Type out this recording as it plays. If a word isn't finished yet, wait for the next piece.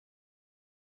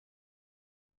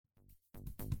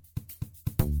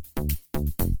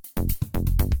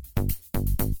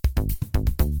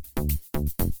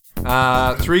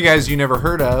Three guys you never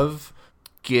heard of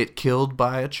get killed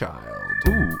by a child.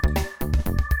 Ooh.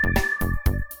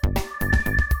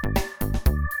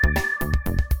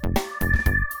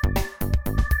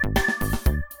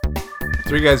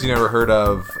 Three guys you never heard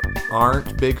of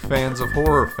aren't big fans of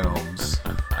horror films.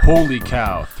 Holy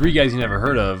cow. Three guys you never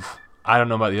heard of. I don't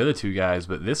know about the other two guys,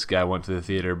 but this guy went to the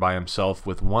theater by himself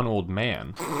with one old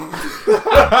man.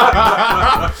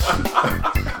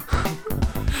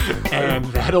 And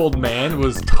that old man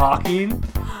was talking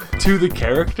to the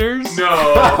characters.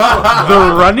 No.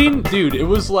 The running, dude, it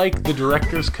was like the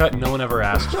director's cut no one ever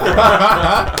asked for.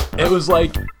 It was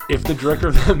like if the director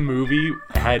of that movie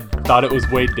had thought it was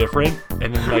way different,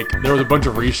 and then like there was a bunch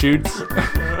of reshoots,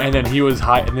 and then he was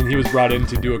brought in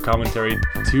to do a commentary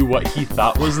to what he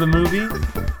thought was the movie,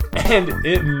 and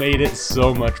it made it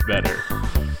so much better.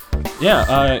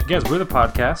 Yeah, guys, we're the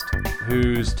podcast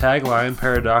whose tagline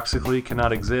paradoxically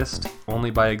cannot exist only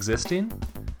by existing.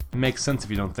 It makes sense if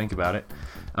you don't think about it.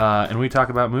 And we talk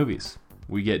about movies.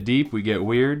 We get deep, we get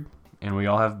weird, and we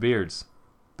all have beards.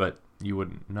 But you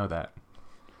wouldn't know that.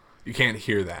 You can't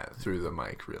hear that through the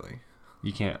mic, really.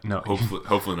 You can't. No.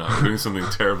 Hopefully not. I'm doing something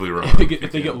terribly wrong.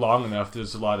 If they get long enough,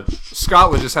 there's a lot of...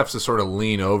 Scott would just have to sort of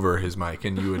lean over his mic,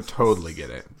 and you would totally get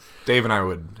it. Dave and I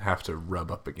would have to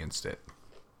rub up against it.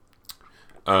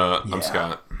 I'm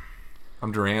Scott.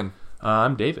 I'm Duran.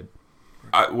 I'm David.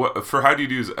 For How Do You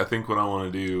Do's, I think what I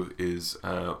want to do is,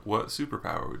 what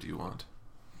superpower would you want?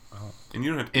 And you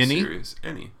don't have to be serious.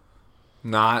 Any.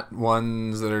 Not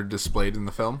ones that are displayed in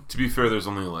the film? To be fair, there's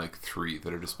only like 3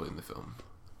 that are displayed in the film.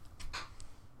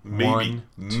 One,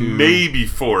 two, maybe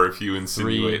 4 if you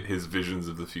insinuate 3. his visions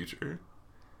of the future.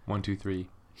 1, 2, 3.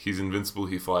 He's invincible,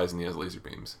 he flies, and he has laser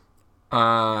beams.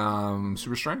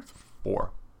 Super strength?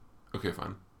 4. Okay,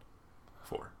 fine.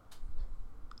 4.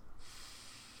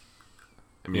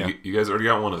 I mean, Yeah. you guys already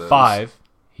got one of those. 5.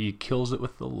 He kills it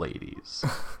with the ladies.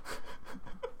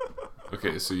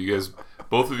 Okay, so you guys,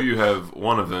 both of you have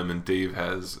one of them, and Dave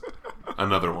has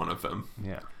another one of them.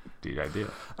 Yeah. Dude, idea.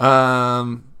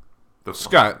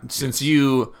 Scott, since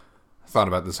you thought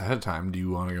about this ahead of time, do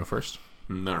you want to go first?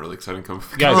 Not really exciting.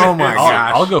 Guys, Oh my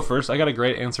gosh. I'll go first. I got a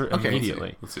great answer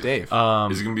immediately. Let's see. Dave. Is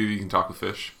it going to be you can talk with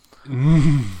fish?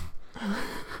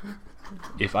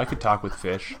 If I could talk with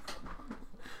fish,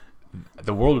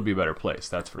 the world would be a better place,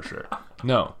 that's for sure.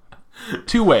 No.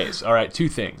 2 ways, all right? 2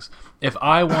 things. If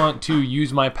I want to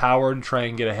use my power to try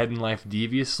and get ahead in life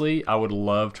deviously, I would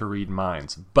love to read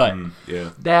minds. But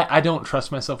Yeah. that I don't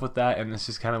trust myself with that, and this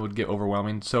just kind of would get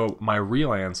overwhelming. So my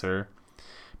real answer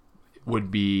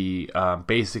would be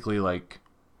basically like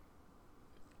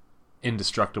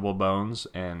indestructible bones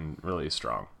and really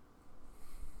strong.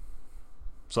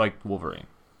 So like Wolverine.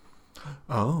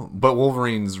 Oh, but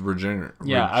Wolverine's regenerative.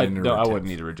 Yeah, I wouldn't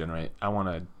need to regenerate. I want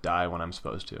to die when I'm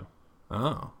supposed to.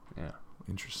 Oh, Yeah.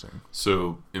 interesting.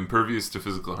 So, impervious to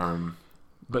physical harm,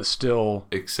 But still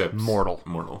except mortal.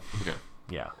 Mortal. Okay.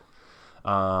 Yeah.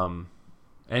 And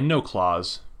no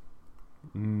claws.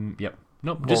 Yep.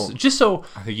 Nope. Just so.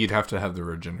 I think you'd have to have the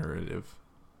regenerative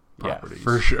properties. Yeah,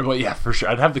 for sure. Well, yeah, for sure.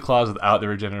 I'd have the claws without the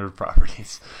regenerative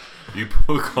properties. You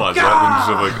pull the claws out and just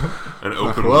have like an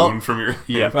open wound from your...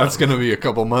 Yeah. That's going to be a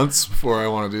couple months before I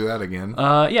want to do that again.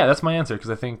 Yeah, that's my answer, because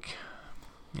I think...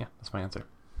 Yeah, that's my answer.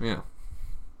 Yeah.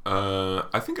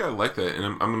 I think I like that, and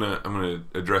I'm gonna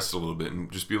address it a little bit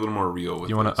and just be a little more real with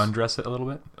You want this. to undress it a little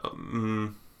bit?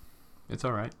 Mm, It's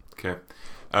all right. okay.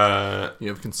 You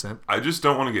have consent? I just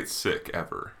don't want to get sick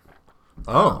ever.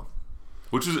 Oh.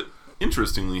 Which is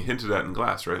interestingly hinted at in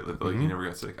Glass, right? Like you never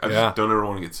got sick. I Yeah. just don't ever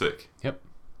want to get sick. Yep.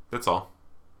 That's all.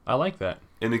 I like that.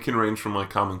 And it can range from like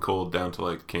common cold down to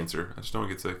like cancer. I just don't want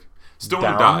to get sick. Just don't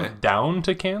want to die. Down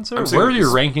to cancer? I'm saying Where are your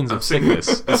this- rankings I'm of saying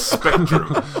sickness? The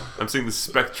spectrum. I'm saying the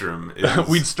spectrum is...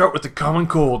 We'd start with the common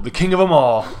cold, the king of them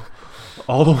all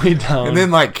the way down. And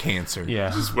then, like, cancer. yeah.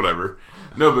 just whatever.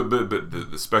 No, but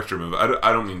the spectrum of...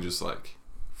 I don't mean just like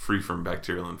free from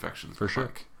bacterial infections. For sure.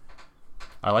 Like,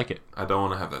 I like it. I don't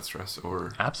want to have that stress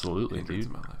or Absolutely, hindrance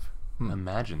dude. in my life.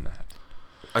 Imagine that.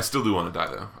 I still do want to die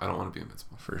though. I don't want to be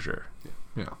invincible. For sure.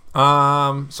 Yeah.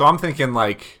 So I'm thinking,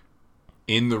 like,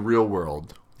 in the real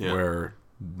world, Yeah. where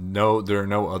there are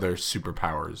no other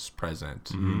superpowers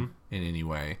present in any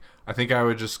way, I think I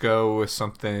would just go with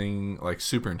something like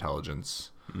super intelligence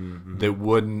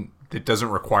that doesn't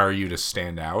require you to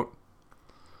stand out,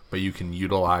 but you can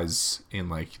utilize in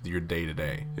like your day to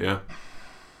day. Yeah.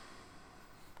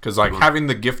 Because like having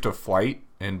the gift of flight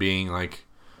and being like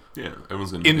Yeah.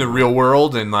 Everyone's gonna in the real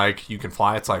world and like you can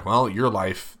fly, it's like, well, your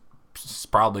life is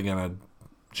probably gonna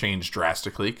change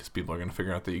drastically because people are gonna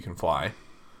figure out that you can fly.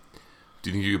 Do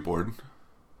you think you get bored?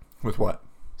 With what?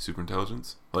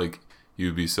 superintelligence? Like,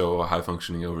 you'd be so high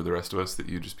functioning over the rest of us that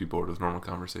you'd just be bored with normal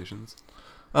conversations?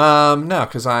 No,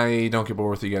 because I don't get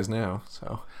bored with you guys now.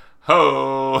 So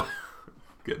Ho!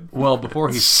 Good. Well, before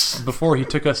he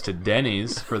took us to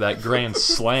Denny's for that grand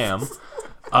slam,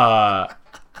 I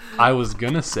was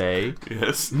gonna say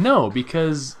Yes. no,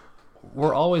 because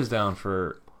we're always down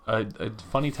for a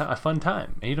fun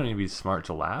time, and you don't need to be smart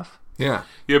to laugh. yeah,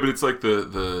 Yeah, but it's like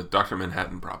the Dr.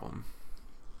 Manhattan problem.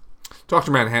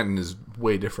 Dr. Manhattan is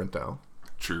way different though.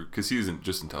 True, because he isn't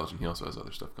just intelligent; he also has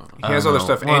other stuff going on. He has don't other know.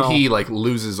 stuff, Well- and he like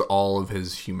loses all of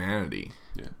his humanity.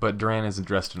 But Duran isn't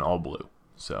dressed in all blue,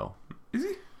 so Is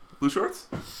he? Blue shorts?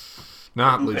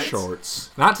 Not Blue blue pants? shorts.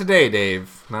 Not today,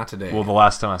 Dave. Not today. well, the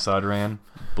last time I saw Duran,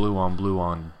 blue on blue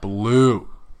on blue.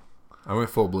 I went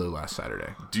full blue last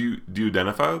Saturday. Do you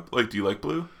identify? Like, do you like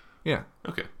blue? Yeah.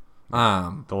 Okay.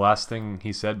 The last thing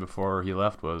he said before he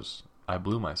left was, "I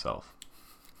blew myself."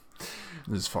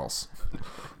 This is false.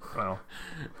 Well,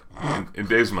 In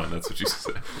Dave's mind, that's what you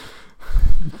said.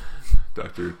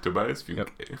 Dr. Tobias Fuke.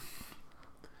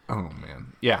 Oh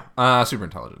man. Yeah. Super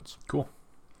intelligence. cool,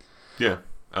 Yeah,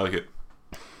 I like it.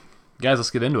 guys. Let's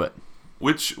get into it.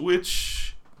 Which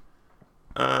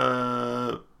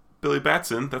Billy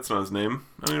Batson, that's not his name.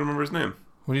 I don't even remember his name.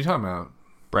 What are you talking about?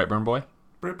 Brightburn boy.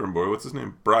 Brightburn boy, what's his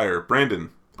name? Brandon Brandon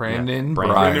Brandon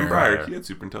Brandon Breyer. Breyer. He had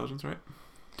super intelligence, right?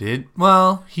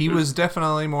 Well, he was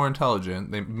definitely more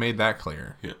intelligent. They made that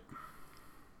clear. Yeah.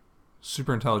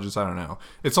 Super intelligence, I don't know.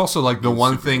 It's also like the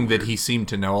one thing that he seemed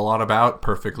to know a lot about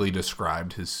perfectly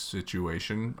described his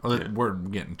situation. Yeah. We're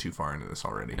getting too far into this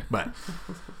already. But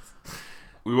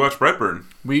We watched Brightburn.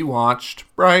 we watched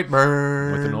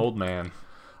Brightburn. With an old man.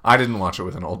 I didn't watch it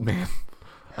with an old man.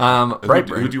 Who'd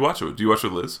Brightburn. you watch it with? Do you watch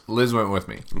it with Liz? Liz went with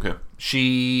me. Okay.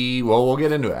 We'll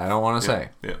get into it. I don't want to say.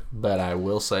 Yeah. But I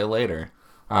will say later.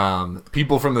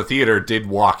 People from the theater did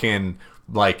walk in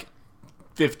like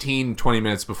 15, 20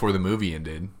 minutes before the movie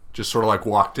ended. Just sort of like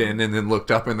walked in and then looked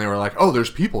up and they were like, oh, there's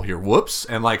people here. Whoops.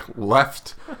 And like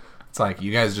left. It's like,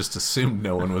 you guys just assumed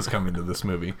no one was coming to this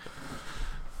movie.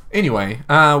 Anyway,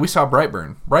 we saw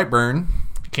Brightburn. Brightburn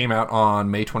came out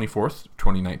on May 24th,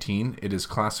 2019. It is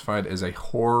classified as a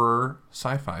horror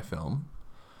sci-fi film.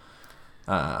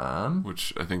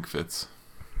 Which I think fits.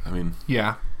 I mean,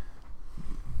 Yeah.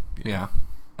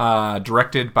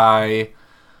 Directed by,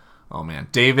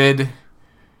 David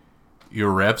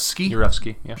Urevsky.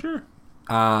 Urevsky. Yeah. sure.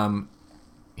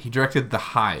 He directed The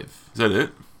Hive. Is that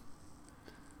it?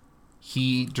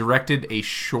 He directed a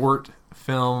short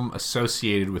film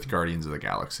associated with Guardians of the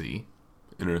Galaxy,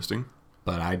 Interesting.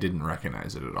 but I didn't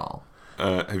recognize it at all.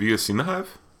 Have you guys seen The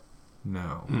Hive?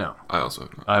 No. No. I also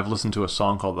have not. I've listened to a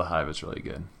song called "The Hive." It's really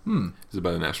good. Is it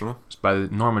by The National? It's by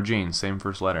Norma Jean, same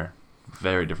first letter.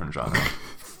 Very different genre.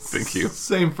 Thank you.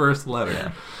 Same first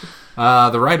letter.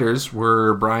 The writers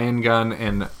were Brian Gunn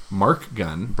and Mark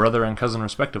Gunn. Brother and cousin,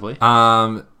 respectively.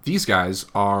 These guys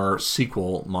are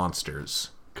sequel monsters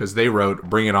because they wrote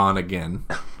Bring It On Again,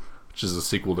 which is a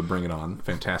sequel to Bring It On.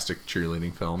 Fantastic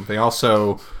cheerleading film. They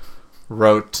also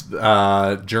wrote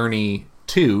Journey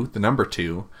 2, the number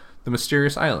 2, The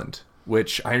Mysterious Island,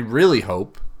 which I really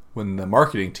hope when the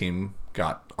marketing team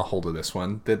got a hold of this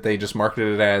one that they just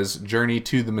marketed it as Journey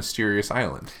to the Mysterious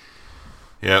Island.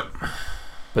 Yep.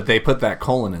 But they put that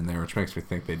colon in there, which makes me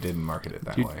think they didn't market it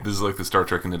that Dude, way. This is like the Star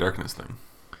Trek Into Darkness thing.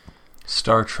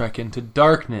 Star Trek Into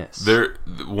Darkness. They're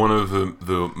one of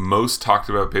the most talked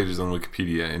about pages on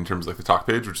Wikipedia in terms of like the talk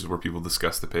page, which is where people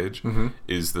discuss the page,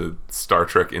 is the Star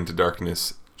Trek Into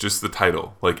Darkness, just the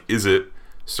title. Like, is it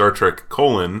Star Trek :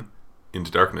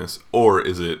 Into Darkness, or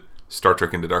is it Star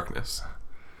Trek Into Darkness?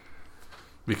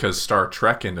 Because Star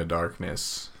Trek Into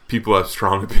Darkness People have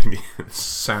strong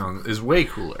opinions. is way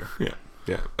cooler. Yeah.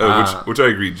 Which I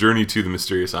agree. Journey to the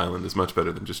Mysterious Island is much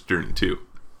better than just Journey to.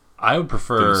 I would The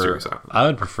Mysterious prefer. Island. I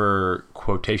would prefer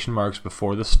quotation marks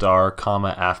before the star,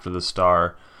 comma after the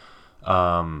star,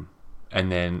 and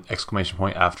then exclamation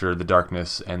point after the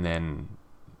darkness, and then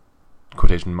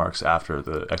quotation marks after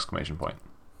the exclamation point.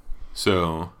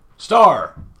 So,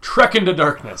 Star, trek into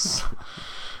darkness,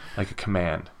 like a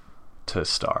command to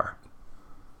star.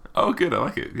 oh, good. I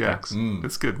like it. Yeah, Thanks.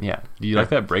 it's good. Yeah, do you like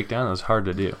that breakdown? It was hard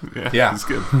to do. Yeah. it's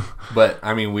good. But,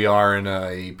 I mean, we are in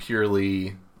a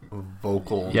purely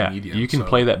vocal Yeah, medium. you can so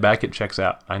play that back. It checks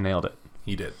out. I nailed it.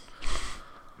 He did.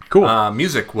 Cool.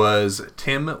 Music was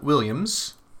Tim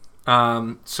Williams.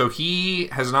 So he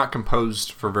has not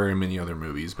composed for very many other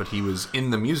movies, but he was in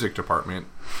the music department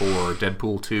for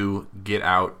Deadpool 2, Get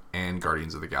Out, and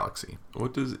Guardians of the Galaxy.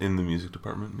 What does in the music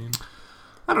department mean?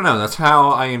 I don't know. That's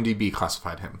how IMDb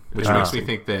classified him, which makes me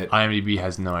think that IMDb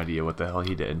has no idea what the hell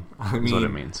he did. That's what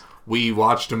it means. we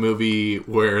watched a movie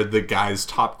where the guy's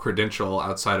top credential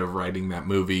outside of writing that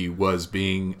movie was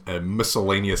being a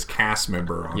miscellaneous cast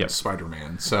member on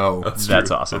Spider-Man. So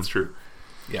that's awesome. That's true.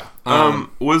 Yeah.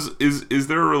 Is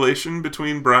there a relation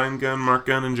between Brian Gunn, Mark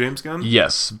Gunn, and James Gunn?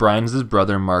 Yes, Brian's his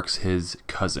brother, Mark's his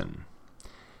cousin,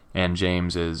 and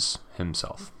James is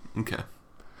himself. Okay.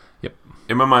 Yep.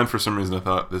 In my mind, for some reason, I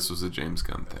thought this was a James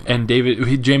Gunn thing. And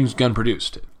James Gunn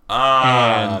produced it.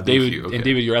 And David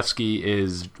Urefsky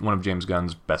is one of James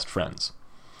Gunn's best friends.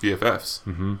 BFFs.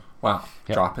 Mm-hmm. Wow.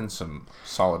 Yep. Dropping some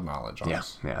solid knowledge on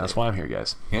us. Yeah, that's why I'm here,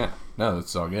 guys. Yeah. No,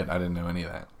 that's all good. I didn't know any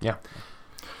of that. Yeah.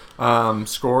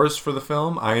 Scores for the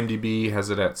film. IMDb has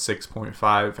it at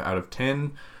 6.5 out of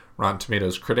 10. Rotten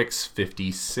Tomatoes critics,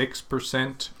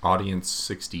 56%. Audience,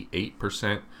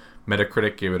 68%.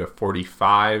 Metacritic gave it a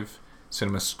 45.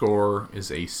 Cinema score is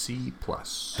a C+.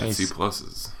 Hey, C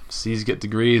pluses. C's get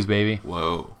degrees, baby.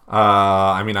 Whoa.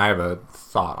 I mean, I have a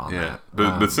thought on that.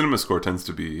 But Cinema score tends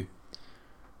to be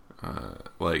I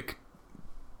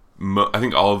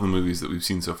think all of the movies that we've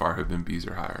seen so far have been B's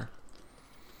or higher.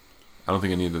 I don't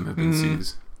think any of them have been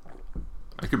C's.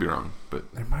 I could be wrong,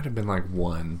 but there might have been like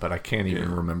one, but I can't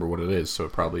even remember what it is, so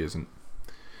it probably isn't.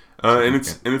 And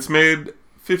it's made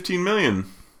 $15 million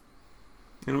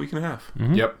in a week and a half.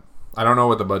 Mm-hmm. Yep. I don't know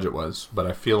what the budget was, but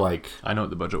I feel like I know what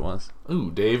the budget was. Ooh,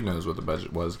 Dave knows what the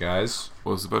budget was, guys.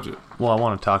 What was the budget? Well, I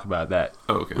want to talk about that.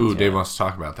 Oh, okay. Ooh, Dave wants to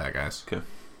talk about that, guys. Okay.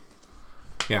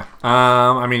 Yeah.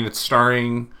 I mean, it's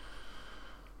starring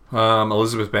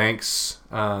Elizabeth Banks,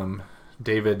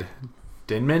 David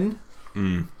Denman,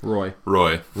 Roy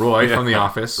from The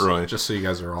Office. Roy. Just so you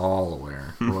guys are all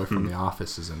aware, Roy from The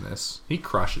Office is in this. He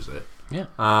crushes it. Yeah.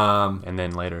 And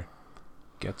then later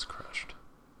gets crushed.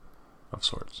 Of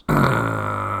sorts.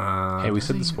 Hey, we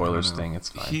said the spoilers thing. It's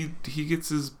fine. He gets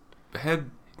his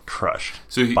head crushed.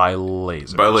 So by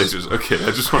lasers. By lasers. Okay,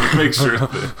 I just want to make sure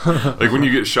that, like, when you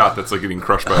get shot, that's like getting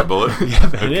crushed by a bullet. Yeah,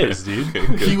 it is, dude.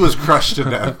 Okay, he was crushed to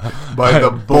death by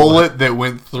the bullet that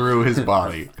went through his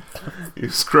body. He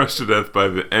was crushed to death by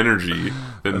the energy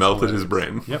that melted his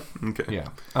brain. Yep. Okay. Yeah.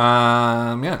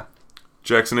 Yeah.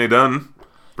 Jackson A. Dunn.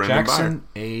 Brandon Jackson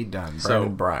A. Dunn. So,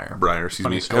 Brandon Breyer, excuse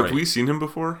me. story. Have we seen him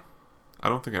before? I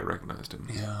don't think I recognized him.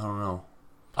 Yeah, I don't know.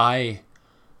 I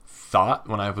thought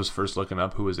when I was first looking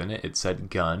up who was in it, it said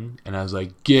Gunn, and I was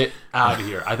like, "Get out of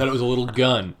here!" I thought it was a little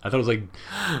gun. I thought it was like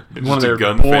one of their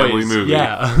Gunn boys. family movie.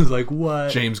 Yeah, I was like,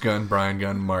 "What?" James Gunn, Brian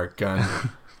Gunn, Mark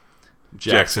Gunn,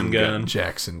 Jackson Gunn.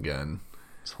 Jackson Gunn.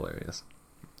 It's hilarious.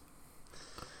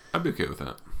 I'd be okay with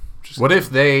that. What if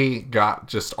they got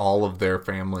just all of their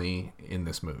family in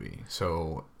this movie?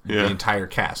 So the entire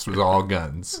cast was all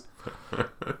guns.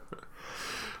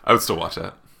 I would still watch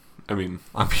that. I mean,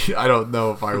 I don't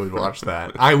know if I would watch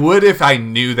that. I would if I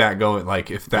knew that going, like,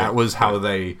 if that was how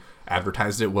they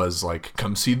advertised it, was like,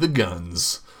 come see the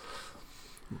guns.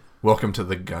 Welcome to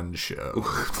the gun show.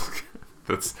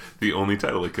 That's the only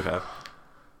title it could have.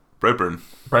 Brightburn.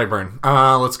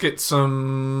 Let's get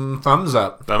some thumbs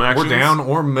up. Thumb or actions? down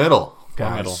or middle,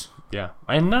 guys. Or middle. Yeah.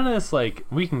 And none of this, like,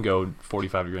 we can go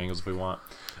 45 degree angles if we want.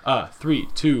 3,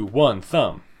 2, 1,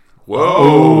 thumb.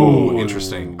 Whoa.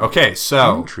 Interesting. Okay,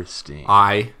 so Interesting.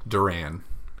 Duran,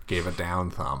 gave a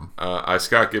down thumb.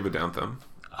 Scott gave a down thumb.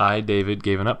 David,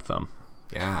 gave an up thumb.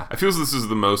 Yeah. I feel this is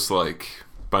the most, like,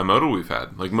 bimodal we've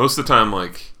had. Like, most of the time,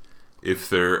 like, if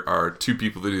there are two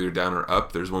people that are either down or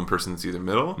up, there's one person that's either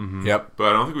middle. Mm-hmm. Yep. But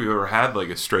I don't think we've ever had, like,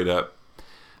 a straight up.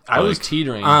 I was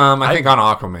teetering. I think on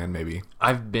Aquaman, maybe.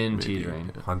 I've been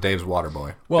teetering. On Dave's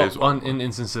Waterboy. Well, Dave's in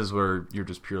instances where you're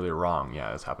just purely wrong, yeah,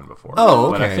 that's happened before. Oh,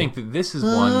 okay. But I think that this is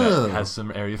one that has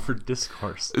some area for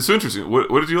discourse. It's so interesting. What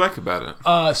did you like about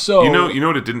it? So You know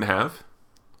what it didn't have?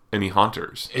 Any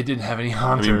haunters. it didn't have any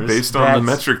haunters. I mean, based on the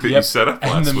metric that you set up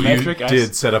and last the week. metric You I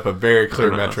did set up a very clear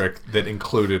Fair enough. metric that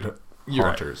included You're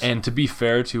right. haunters. And to be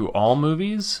fair to all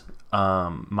movies,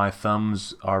 my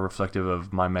thumbs are reflective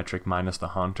of my metric minus the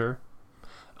haunter.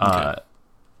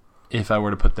 If I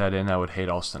were to put that in, I would hate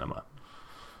all cinema.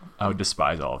 I would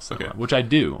despise all of cinema, which I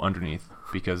do underneath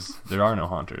because there are no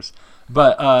haunters.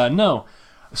 But no,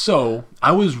 so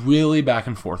I was really back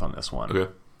and forth on this one.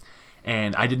 Okay.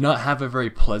 And I did not have a very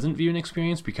pleasant viewing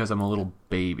experience because I'm a little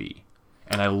baby.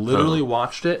 And I literally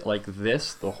watched it like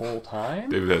this the whole time.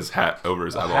 David has his hat over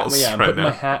his eyeballs I'm right putting now.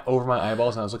 my hat over my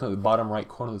eyeballs, and I was looking at the bottom right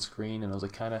corner of the screen, and I was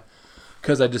like, kind of,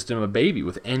 because I just am a baby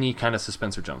with any kind of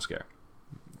suspense or jump scare.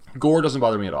 Gore doesn't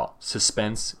bother me at all.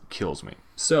 Suspense kills me.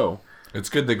 So It's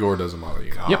good that gore doesn't bother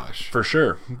you. Yep, Gosh, for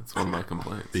sure. that's one of my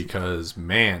complaints. Because,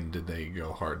 man, did they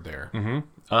go hard there. Mm-hmm.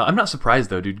 I'm not surprised,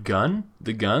 though, dude.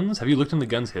 The guns? Have you looked into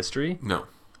guns' history? No.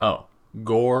 Oh,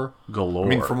 gore galore. I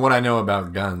mean, from what I know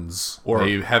about guns,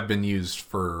 they have been used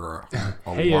for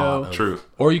a lot of True.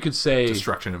 Or you could say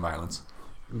destruction and violence.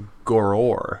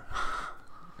 gore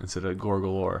instead of gore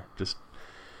galore. Just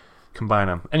combine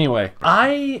them. Anyway,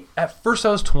 at first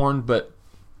I was torn, but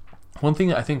one thing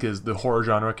that I think is the horror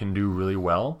genre can do really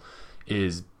well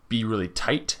is be really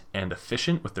tight and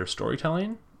efficient with their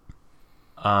storytelling.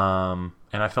 And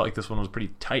I felt like this one was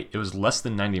pretty tight. It was less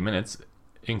than 90 minutes,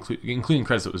 including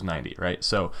credits. It was 90, right?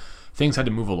 So things had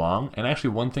to move along. And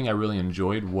actually, one thing I really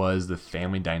enjoyed was the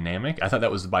family dynamic. I thought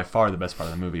that was by far the best part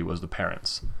of the movie was the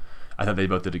parents. I thought they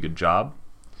both did a good job.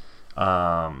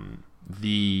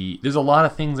 There's a lot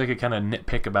of things I could kind of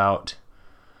nitpick about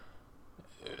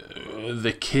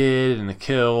the kid and the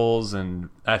kills, and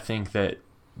I think that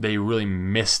they really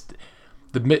missed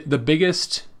the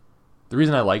biggest. The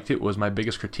reason I liked it was my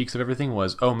biggest critiques of everything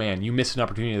was, oh man, you missed an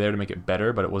opportunity there to make it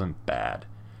better, but it wasn't bad.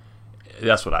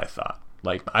 That's what I thought.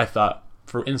 Like, I thought,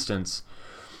 for instance,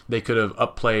 they could have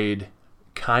upplayed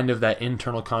kind of that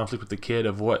internal conflict with the kid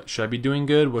of what should I be doing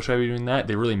good, what should I be doing that.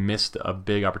 They really missed a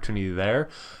big opportunity there.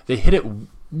 They hit it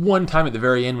one time at the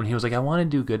very end when he was like, I want to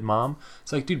do good, Mom.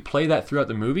 It's like, dude, play that throughout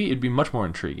the movie. It'd be much more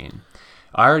intriguing.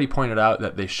 I already pointed out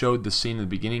that they showed the scene in the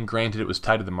beginning. Granted, it was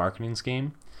tied to the marketing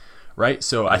scheme, right?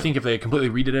 So I think if they completely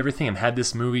redid everything and had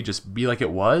this movie just be like it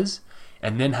was,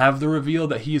 and then have the reveal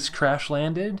that he's crash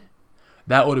landed,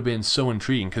 that would have been so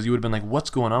intriguing, because you would have been like, what's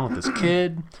going on with this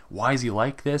kid? Why is he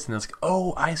like this? And it's like,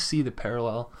 oh, I see the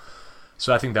parallel.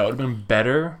 So I think that would have been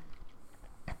better.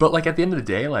 But like at the end of the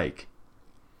day, like,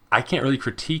 I can't really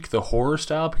critique the horror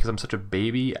style because I'm such a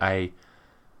baby.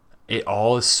 It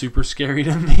all is super scary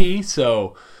to me.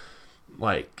 So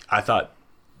like, I thought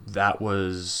that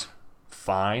was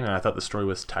fine, and I thought the story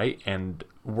was tight and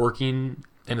working.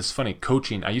 And it's funny,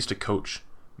 coaching. I used to coach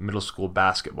middle school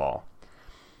basketball.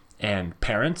 And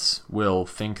parents will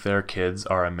think their kids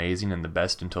are amazing and the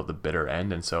best until the bitter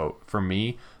end. And so for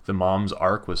me, the mom's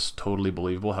arc was totally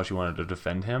believable, how she wanted to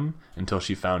defend him until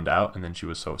she found out. And then she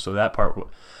was so that part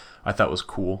I thought was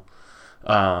cool.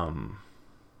 Yeah,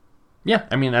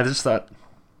 I mean, I just thought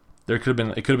it could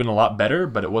have been a lot better,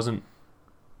 but it wasn't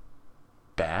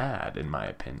bad in my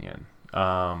opinion.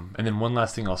 And then one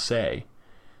last thing I'll say,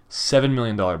 $7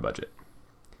 million budget.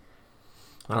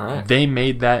 All right. They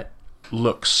made that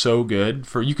look so good.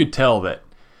 You could tell that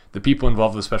the people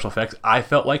involved with special effects, I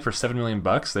felt like for $7 million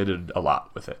they did a lot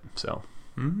with it. So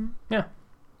yeah.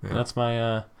 That's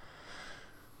my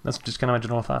that's just kind of my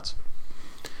general thoughts.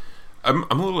 I'm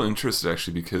a little interested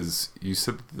actually, because you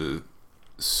said that the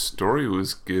story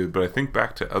was good, but I think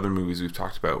back to other movies we've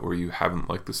talked about where you haven't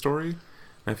liked the story,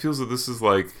 and it feels that this is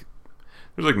like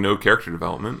there's like no character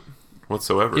development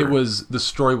whatsoever. The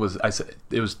story was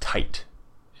it was tight.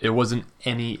 It wasn't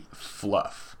any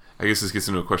fluff. I guess this gets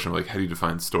into a question of like, how do you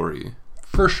define story?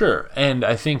 For sure. And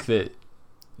I think that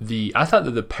I thought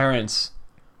that the parents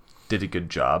did a good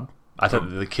job. I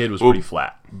thought that the kid was pretty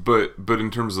flat. But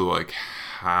in terms of like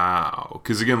how,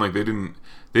 because again, like they didn't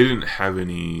have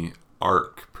any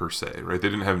arc per se, right? They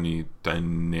didn't have any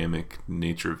dynamic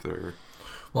nature of their.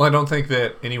 Well, I don't think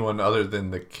that anyone other than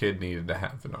the kid needed to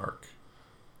have an arc.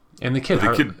 And the kid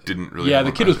didn't really. Yeah,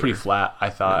 the kid was pretty flat,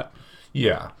 I thought.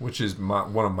 Yeah, which is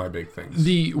one of my big things.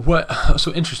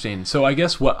 So interesting. So I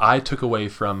guess what I took away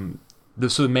from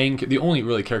the only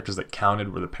really characters that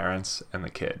counted were the parents and the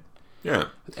kid. Yeah,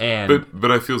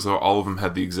 but I feel as though all of them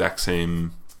had the exact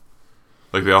same.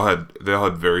 Like they all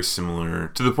had very similar,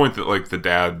 to the point that like the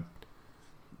dad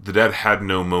had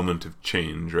no moment of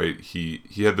change, right? He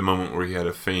had the moment where he had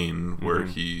a feign where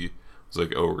he was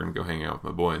like, oh, we're gonna go hang out with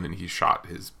my boy, and then he shot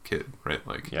his kid, right?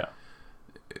 Like yeah.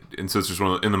 And so it's just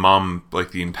and the mom,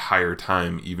 like the entire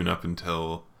time, even up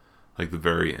until like the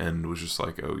very end, was just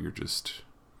like, oh, you just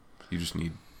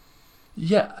need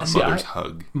a mother's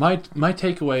hug. My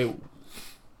takeaway,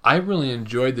 I really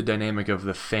enjoyed the dynamic of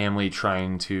the family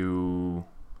trying to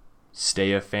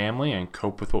stay a family and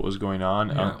cope with what was going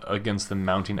on against the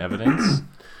mounting evidence.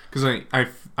 Because I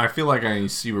feel like I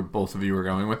see where both of you are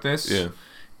going with this. Yeah.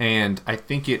 And I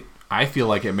feel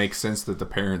like it makes sense that the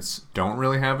parents don't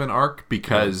really have an arc,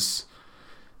 because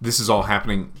this is all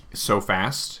happening so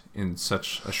fast in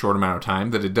such a short amount of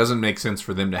time that it doesn't make sense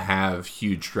for them to have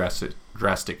huge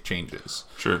drastic changes.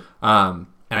 Sure. And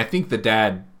I think the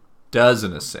dad does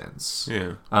in a sense.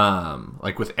 Yeah.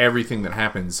 Like with everything that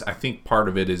happens, I think part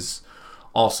of it is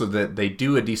also that they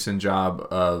do a decent job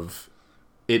of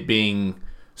it being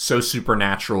so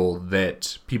supernatural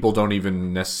that people don't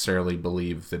even necessarily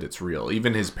believe that it's real.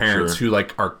 Even his parents, who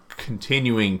like are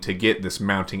continuing to get this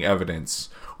mounting evidence,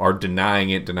 are denying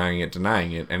it,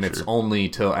 and it's only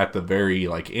till at the very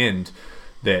like end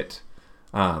that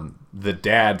the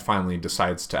dad finally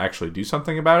decides to actually do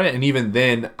something about it. And even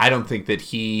then, I don't think that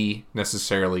he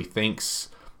necessarily thinks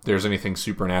there's anything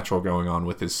supernatural going on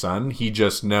with his son. He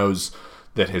just knows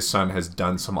that his son has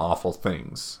done some awful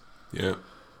things. Yeah.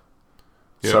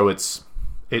 So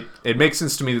it makes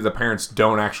sense to me that the parents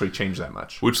don't actually change that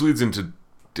much. Which leads into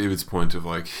David's point of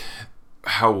like,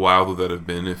 how wild would that have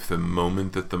been if the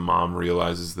moment that the mom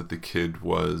realizes that the kid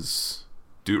was...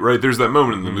 Right, there's that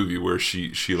moment in the movie where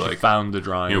she like found the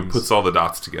drawings, puts all the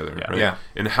dots together, right? Yeah.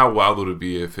 And how wild would it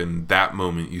be if in that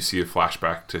moment you see a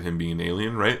flashback to him being an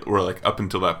alien, right? Or like up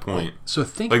until that point. So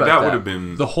think like about that would have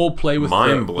been the whole play with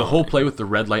the whole play with the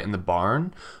red light in the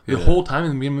barn. The whole time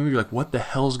in the beginning of the movie, you're like, what the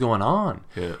hell's going on?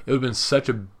 Yeah. It would have been such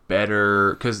a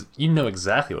better, because you know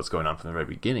exactly what's going on from the very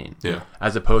beginning. Yeah.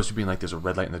 As opposed to being like, there's a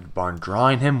red light in the barn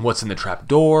drawing him. What's in the trap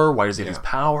door? Why does he have his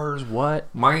powers? What?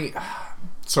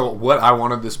 So what I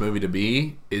wanted this movie to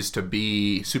be is to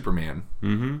be Superman,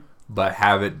 but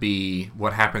have it be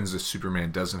what happens if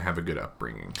Superman doesn't have a good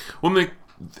upbringing. Well,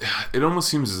 it almost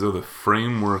seems as though the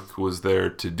framework was there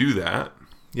to do that.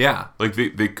 Yeah. Like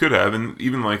they could have, and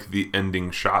even like the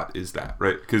ending shot is that,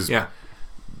 right? Because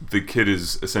the kid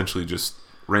is essentially just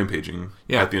rampaging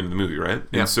at the end of the movie, right?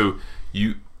 Yeah. And so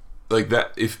you like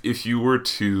that if you were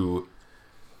to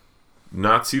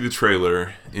not see the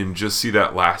trailer and just see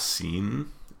that last scene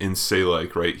and say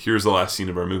like, right, here's the last scene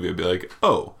of our movie, I'd be like,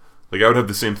 oh, like I would have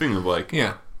the same thing of like,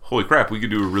 holy crap, we could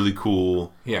do a really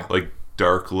cool, like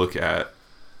dark look at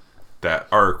that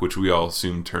arc, which we all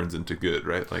assume turns into good,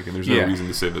 right? Like, and there's no reason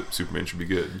to say that Superman should be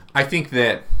good. I think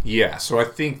that so I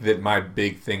think that my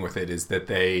big thing with it is that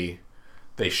they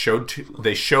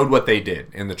showed what they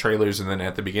did in the trailers, and then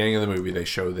at the beginning of the movie they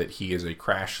show that he is a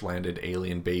crash landed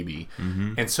alien baby,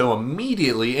 and so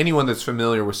immediately anyone that's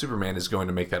familiar with Superman is going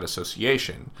to make that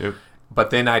association. Yep.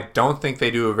 But then I don't think they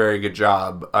do a very good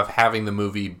job of having the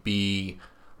movie be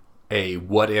a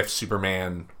what if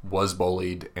Superman was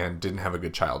bullied and didn't have a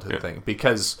good childhood thing,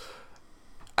 because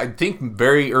I think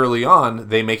very early on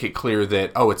they make it clear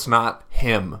that it's not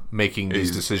him making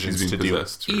these decisions to do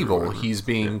evil. He's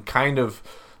being kind of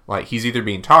like he's either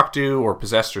being talked to or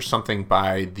possessed or something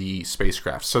by the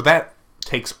spacecraft. So that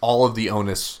takes all of the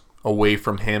onus away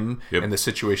from him and the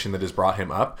situation that has brought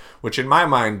him up, which in my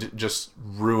mind just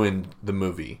ruined the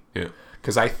movie. Yeah.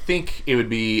 Because I think it would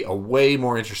be a way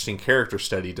more interesting character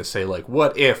study to say, like,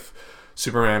 what if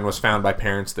Superman was found by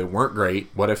parents that weren't great?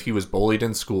 What if he was bullied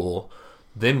in school?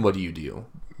 Then what do you do?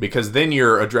 Because then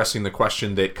you're addressing the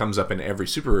question that comes up in every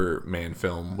Superman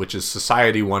film, which is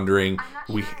society wondering,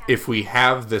 if we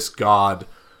have this God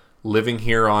living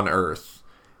here on Earth,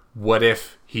 what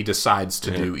if he decides to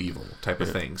do evil type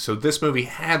of thing? So this movie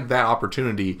had that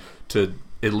opportunity to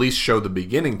at least show the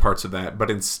beginning parts of that,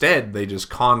 but instead they just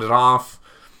conned it off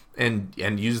and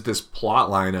used this plot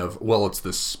line of, well, it's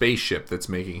the spaceship that's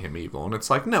making him evil. And it's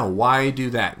like, no, why do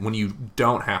that when you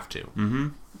don't have to? Mm-hmm.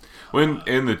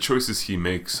 And the choices he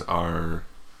makes are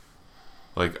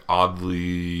like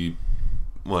oddly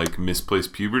like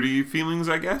misplaced puberty feelings,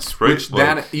 I guess, right? Which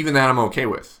even that I'm okay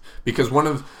with, because one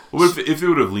of if it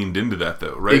would have leaned into that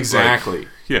though, right? Exactly.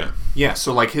 Like, yeah.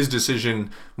 So like his decision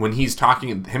when he's talking,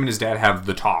 him and his dad have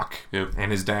the talk,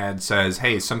 and his dad says,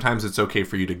 "Hey, sometimes it's okay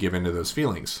for you to give into those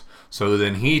feelings." So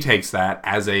then he takes that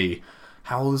as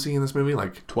how old is he in this movie?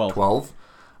 Like 12. 12.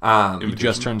 He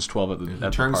just turns 12 at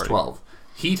the turns party. 12.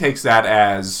 He takes that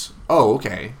as, oh,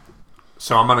 okay.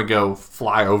 So I'm gonna go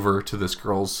fly over to this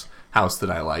girl's house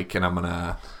that I like, and I'm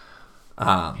gonna.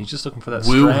 He's just looking for that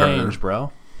woo strange, her.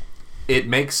 bro. It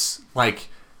makes like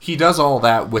he does all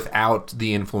that without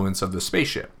the influence of the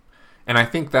spaceship, and I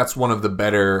think that's one of the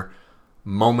better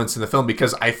moments in the film,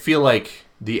 because I feel like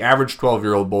the average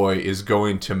 12-year-old boy is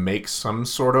going to make some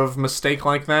sort of mistake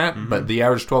like that, but the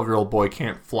average 12-year-old boy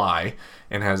can't fly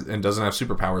and doesn't have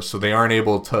superpowers, so they aren't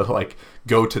able to like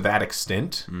go to that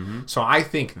extent. So I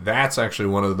think that's actually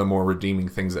one of the more redeeming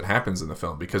things that happens in the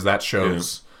film, because that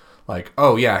shows like,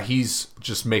 oh yeah, he's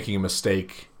just making a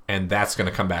mistake and that's going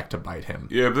to come back to bite him.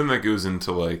 Yeah, but then that goes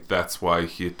into like, that's why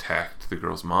he attacked the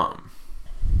girl's mom.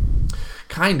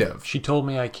 Kind of. She told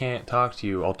me I can't talk to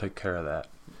you. I'll take care of that.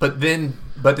 But then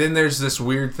there's this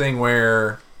weird thing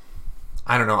where,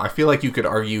 I don't know, I feel like you could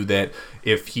argue that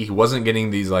if he wasn't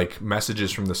getting these like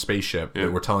messages from the spaceship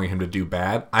that were telling him to do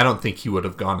bad, I don't think he would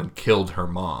have gone and killed her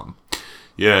mom.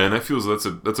 Yeah, and I feel that's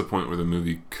a point where the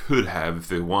movie could have, if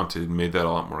they wanted, made that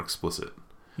a lot more explicit.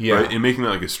 Yeah. Right? And making that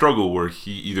like a struggle where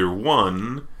he either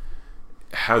one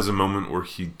has a moment where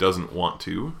he doesn't want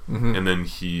to, and then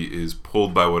he is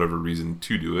pulled by whatever reason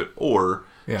to do it, or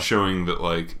showing that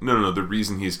like no, the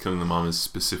reason he's killing the mom is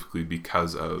specifically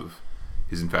because of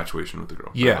his infatuation with the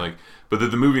girl. Yeah. Right? Like, but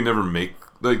that the movie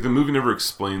never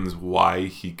explains why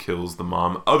he kills the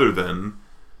mom, other than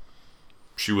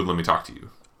she would let me talk to you.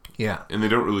 Yeah. And they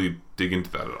don't really dig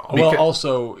into that at all. Well,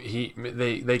 also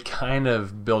they kind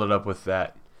of build it up with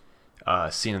that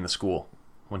scene in the school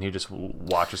when he just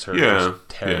watches her just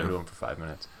tear into him for 5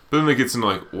 minutes. But then it gets into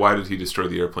like, why did he destroy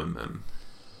the airplane then?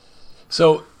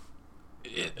 So,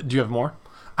 do you have more?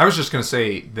 I was just going to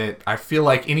say that I feel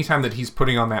like anytime that he's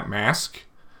putting on that mask,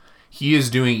 he is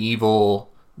doing evil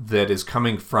that is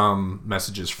coming from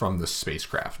messages from the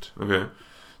spacecraft. Okay.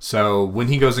 So when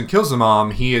he goes and kills the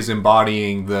mom, he is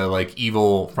embodying the like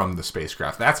evil from the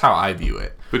spacecraft. That's how I view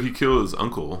it. But he killed his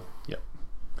uncle. Yep.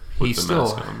 With He's the still,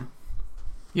 mask on.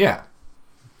 yeah.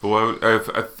 But why would,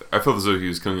 I felt as though he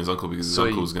was killing his uncle because his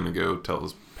uncle was going to go tell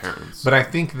his parents. But I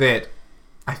think that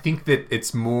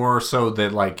it's more so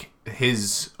that like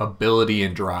his ability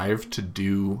and drive to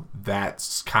do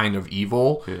that kind of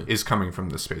evil is coming from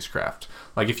the spacecraft.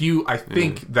 Like I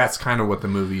think that's kind of what the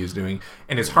movie is doing,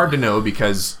 and it's hard to know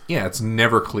because it's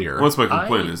never clear. Well, that's my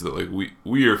complaint is that like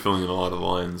we are filling in a lot of the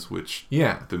lines which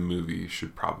the movie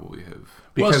should probably have.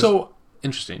 Well, so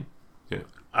interesting. Yeah.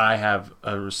 I have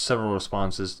several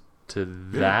responses to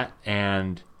that,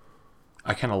 and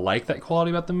I kind of like that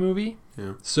quality about the movie.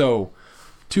 Yeah. So,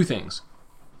 two things.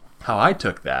 How I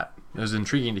took that, it was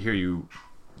intriguing to hear you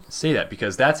say that,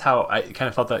 because that's how I kind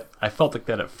of felt that. I felt like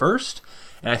that at first,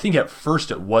 and I think at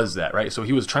first it was that, right? So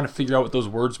he was trying to figure out what those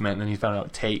words meant, and then he found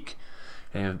out take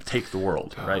the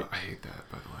world, right? I hate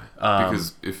that, by the way.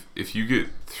 Because if you get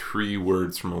 3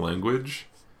 words from a language,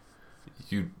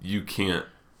 you can't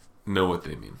know what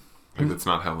they mean. Like, that's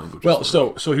not how language works.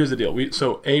 So here's the deal. We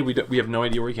have no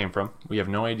idea where he came from. We have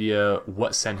no idea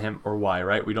what sent him or why,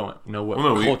 right? We don't know what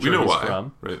culture we know he's why,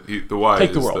 from. Right? The why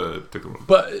Take is the world. take the world.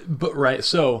 But right,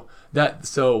 so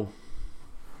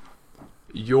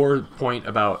your point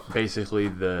about basically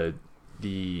the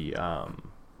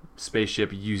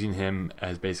spaceship using him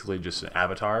as basically just an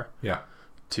avatar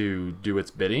to do its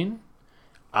bidding,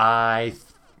 it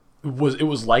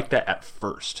was like that at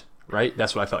first. Right,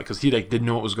 that's what I felt, because he like didn't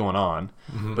know what was going on,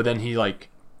 but then he like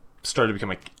started to become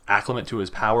like acclimate to his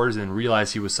powers and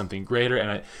realized he was something greater.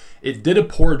 And it did a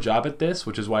poor job at this,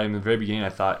 which is why in the very beginning I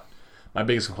thought my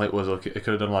biggest complaint was it could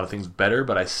have done a lot of things better.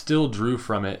 But I still drew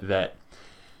from it that,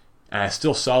 and I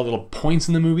still saw little points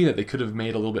in the movie that they could have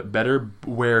made a little bit better,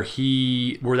 where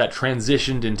that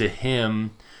transitioned into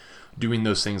him doing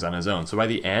those things on his own. So by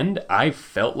the end, I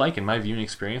felt like, in my viewing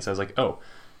experience, I was like, oh,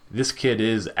 this kid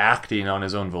is acting on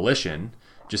his own volition,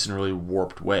 just in a really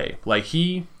warped way. Like,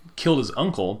 he killed his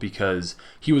uncle because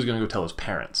he was going to go tell his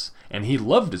parents. And he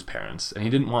loved his parents, and he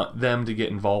didn't want them to get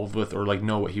involved with or, like,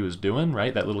 know what he was doing,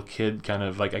 right? That little kid kind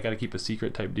of, like, I got to keep a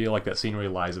secret type deal, like that scene where he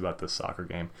lies about the soccer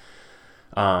game.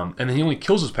 And then he only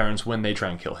kills his parents when they try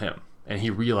and kill him. And he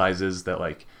realizes that,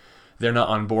 like, they're not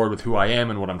on board with who I am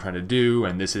and what I'm trying to do,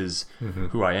 and this is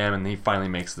who I am. And he finally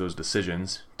makes those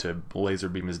decisions to laser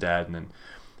beam his dad and then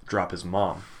drop his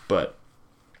mom. But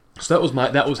so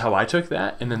that was how I took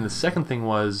that. And then the second thing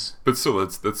was, but still,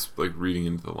 that's like reading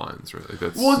into the lines, right? Like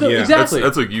that's exactly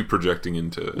that's like you projecting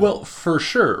into. Well, for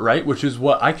sure, right? Which is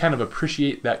what I kind of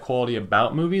appreciate, that quality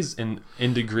about movies in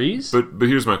degrees. But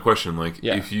here's my question: like,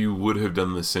 if you would have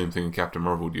done the same thing in Captain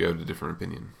Marvel, would you have a different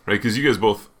opinion, right? Because you guys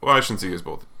both, well, I shouldn't say you guys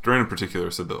both. Duran in particular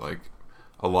said that like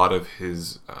a lot of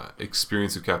his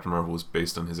experience of Captain Marvel was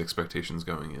based on his expectations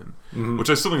going in, which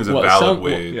I still think is a valid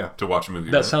way to watch a movie.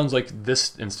 That sounds like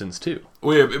this instance too.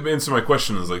 Well, yeah, and so my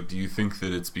question is like, do you think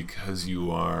that it's because you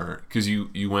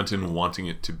went in wanting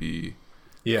it to be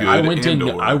good? I went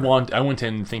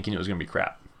in thinking it was going to be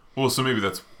crap. Well, so maybe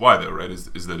that's why though, right?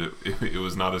 Is that it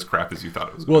was not as crap as you thought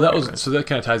it was. Well, so that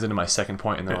kind of ties into my second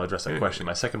point, and then I'll address that question.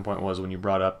 My second point was when you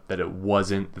brought up that it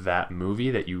wasn't that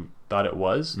movie that you thought it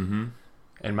was. Mm-hmm.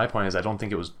 And my point is, I don't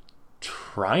think it was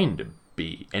trying to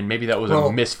be. And maybe that was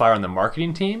a misfire on the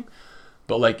marketing team.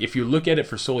 But, like, if you look at it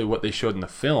for solely what they showed in the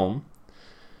film,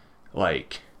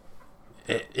 like,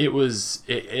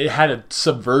 it had a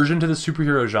subversion to the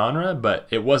superhero genre, but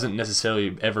it wasn't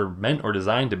necessarily ever meant or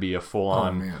designed to be a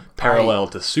full-on parallel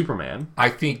to Superman. I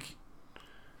think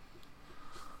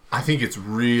it's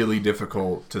really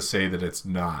difficult to say that it's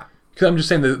not. Because I'm just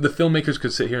saying the filmmakers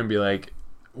could sit here and be like,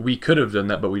 we could have done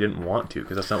that, but we didn't want to,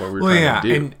 because that's not what we were trying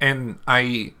to do. And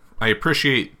I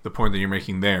appreciate the point that you're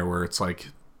making there, where it's like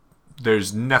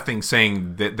there's nothing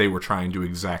saying that they were trying to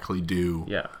exactly do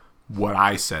what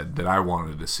I said that I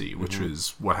wanted to see, which Mm-hmm.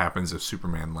 is what happens if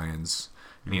Superman lands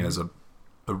and he has a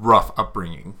rough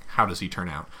upbringing. How does he turn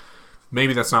out?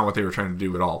 Maybe that's not what they were trying to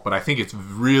do at all, but I think it's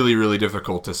really, really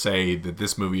difficult to say that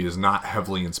this movie is not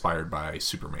heavily inspired by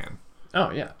Superman.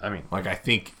 Oh yeah, I mean, Like I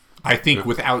think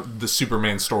without the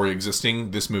Superman story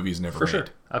existing, this movie is never for made. sure,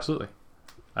 absolutely,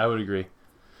 I would agree.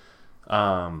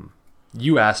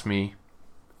 You asked me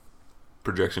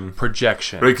projection.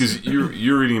 projection. Right, because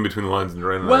you're reading in between the lines, and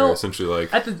Ryan and I Well, are essentially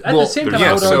like, At the Well, same time,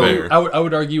 there's I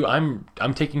would argue I'm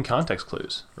taking context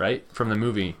clues, right, from the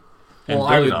movie and Well,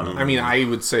 building on them. I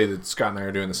would say that Scott and I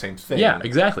are doing the same thing. Yeah,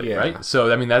 exactly, Yeah. right?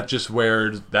 So, I mean, that's just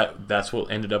where that's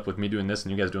what ended up with me doing this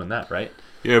and you guys doing that, right?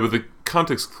 yeah, but the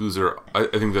context clues are. I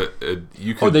think that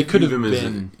you could. they could view have them as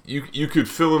been- you could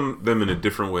fill them in a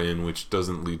different way, in which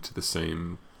doesn't lead to the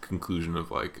same conclusion of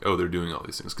like, oh, they're doing all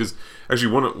these things. Because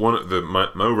actually, one of my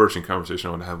overarching conversation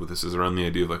I want to have with this is around the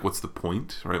idea of like, what's the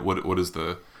point, right? What is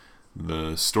the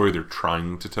story they're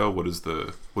trying to tell? What is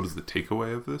the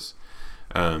takeaway of this?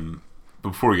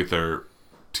 Before we get there,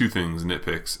 two things,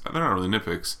 nitpicks. They're not really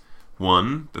nitpicks.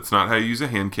 One, that's not how you use a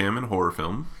hand cam in a horror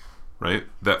film, right?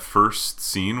 That first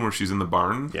scene where she's in the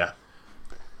barn, Yeah.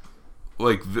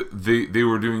 like they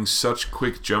were doing such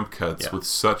quick jump cuts Yeah. with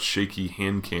such shaky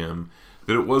hand cam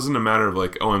that it wasn't a matter of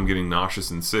like, oh, I'm getting nauseous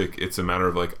and sick. It's a matter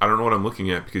of like, I don't know what I'm looking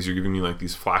at because you're giving me like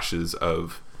these flashes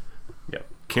of Yep.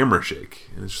 camera shake,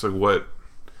 and it's just like, what?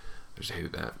 I just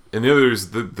hated that. And the other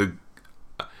is the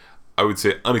I would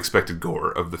say unexpected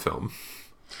gore of the film.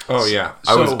 Oh yeah.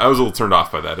 I was a little turned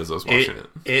off by that as I was watching it.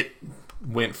 It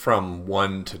went from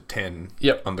 1 to 10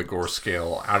 Yep. on the gore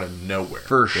scale out of nowhere.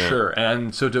 For sure.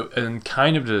 And so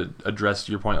kind of to address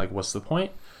your point, like, what's the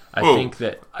point? I Well, think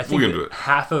we'll get into that it.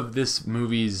 half of this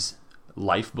movie's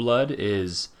lifeblood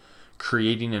is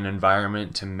creating an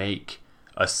environment to make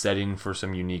a setting for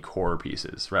some unique horror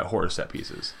pieces, right? Horror set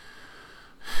pieces.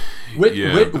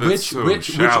 Yeah, but that's so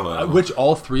shallow. Which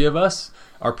all three of us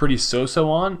are pretty so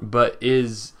on, but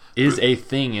is a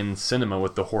thing in cinema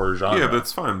with the horror genre. Yeah,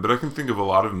 that's fine. But I can think of a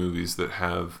lot of movies that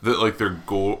have that like their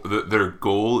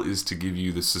goal is to give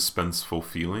you the suspenseful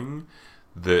feeling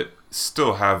that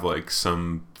still have like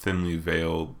some thinly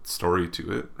veiled story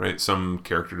to it, right? Some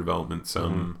character development,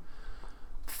 some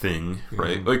thing,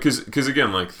 right? Like because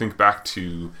again, like think back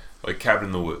to like Cabin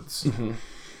in the Woods.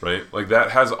 Right? Like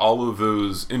that has all of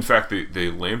those. In fact,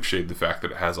 they lampshade the fact that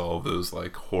it has all of those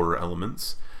like horror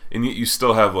elements, and yet you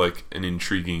still have like an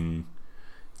intriguing,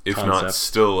 if not Concept.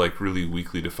 still like really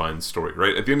weakly defined story.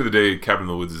 Right? At the end of the day, Cabin in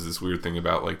the Woods is this weird thing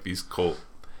about like these cult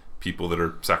people that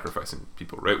are sacrificing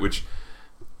people, right? Which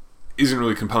isn't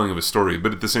really compelling of a story,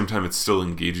 but at the same time, it's still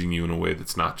engaging you in a way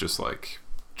that's not just like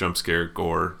jump scare,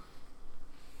 gore,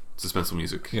 suspenseful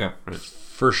music. Yeah. Right?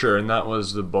 For sure. And that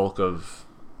was the bulk of...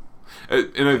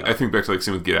 And I think back to like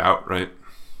same with Get Out, right?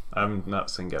 I've not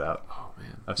seen Get Out. Oh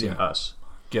man, I've seen Yeah. Us.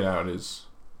 Get Out is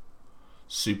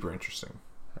super interesting.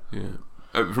 yeah.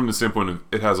 From the standpoint of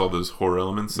it has all those horror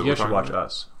elements that You we're guys should talking watch about.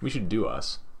 Us. We should do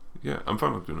Us. Yeah, I'm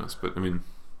fine with doing this, but I mean,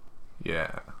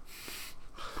 Yeah.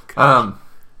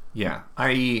 Yeah.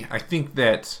 I think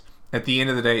that at the end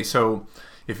of the day, so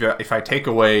if I take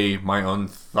away my own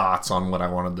thoughts on what I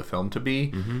wanted the film to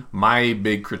be, my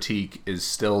big critique is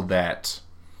still that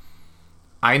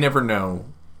I never know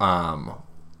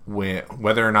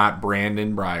whether or not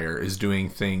Brandon Breyer is doing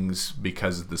things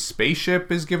because the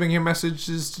spaceship is giving him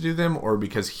messages to do them, or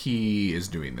because he is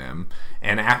doing them.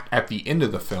 And at the end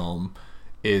of the film,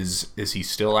 is he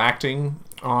still acting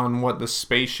on what the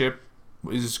spaceship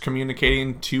is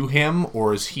communicating to him,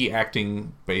 or is he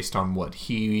acting based on what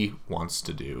he wants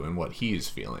to do and what he is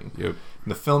feeling? Yep.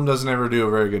 The film doesn't ever do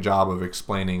a very good job of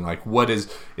explaining like what is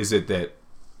it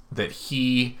that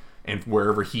he and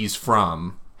wherever he's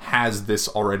from has this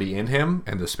already in him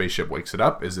and the spaceship wakes it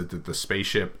up? Is it that the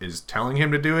spaceship is telling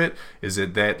him to do it? Is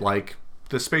it that like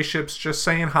the spaceship's just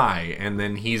saying hi and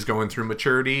then he's going through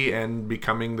maturity and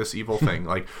becoming this evil thing?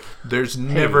 Like there's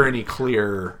never any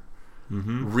clear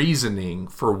reasoning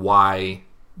for why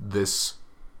this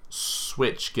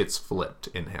switch gets flipped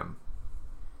in him,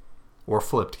 or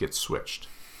flipped gets switched.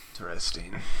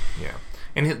 Interesting. Yeah.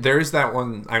 And there is that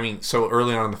one, I mean, so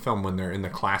early on in the film when they're in the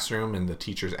classroom and the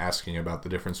teacher's asking about the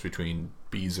difference between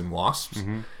bees and wasps,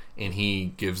 and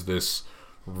he gives this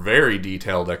very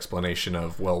detailed explanation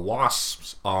of, well,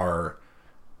 wasps are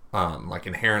like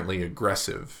inherently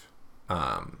aggressive,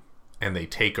 and they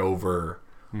take over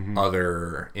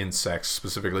other insects.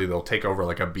 Specifically, they'll take over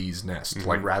like a bee's nest.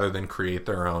 Like rather than create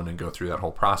their own and go through that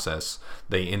whole process,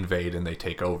 they invade and they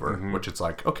take over, which it's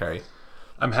like, okay,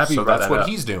 I'm happy so you brought that's that what up.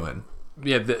 he's doing.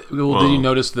 Yeah. Did you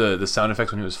notice the sound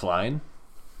effects when he was flying?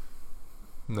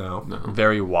 No.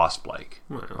 Very Wasp-like.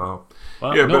 Well, Oh.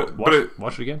 Well, Yeah, no, but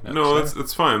watch it again. no, sorry.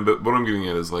 that's fine. But what I'm getting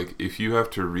at is like if you have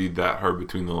to read that hard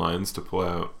between the lines to pull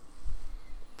out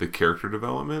the character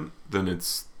development, then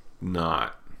it's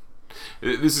not.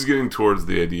 This is getting towards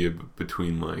the idea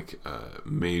between like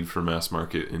made for mass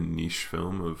market and niche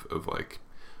film of like,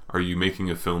 are you making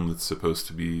a film that's supposed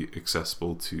to be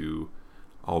accessible to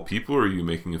all people, or are you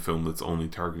making a film that's only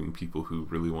targeting people who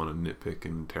really want to nitpick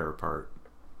and tear apart?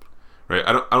 Right?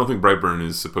 I don't think Brightburn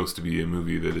is supposed to be a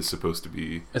movie that is supposed to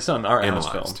be It's not an art house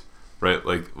film. analyzed, right?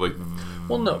 Like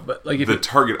Well, no, but like if the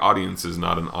target audience is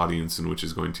not an audience in which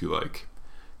is going to like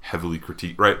heavily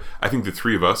critique, right? I think the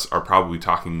three of us are probably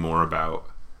talking more about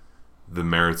the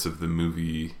merits of the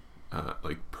movie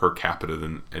like per capita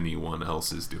than anyone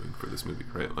else is doing for this movie,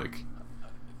 right? Like,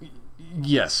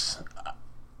 yes,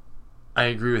 I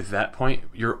agree with that point.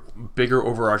 Your bigger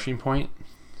overarching point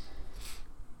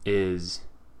is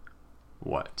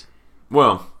what?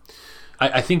 well,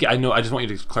 I think I know. I just want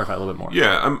you to clarify a little bit more.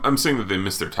 yeah, I'm saying that they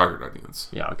missed their target audience.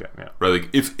 Yeah. Okay. Yeah. Right, like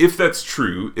if that's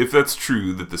true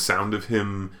that the sound of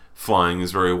him flying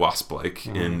is very wasp-like,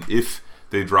 and if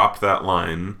they dropped that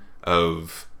line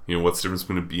of, you know, what's the difference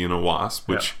between a bee and a wasp,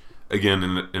 which again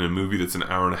in a movie that's an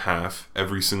hour and a half,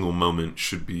 every single moment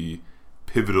should be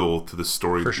pivotal to the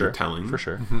story that you're telling. For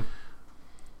sure.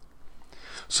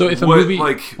 So if a What, movie,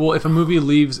 like- if a movie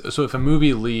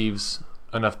leaves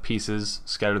enough pieces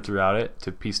scattered throughout it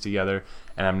to piece together,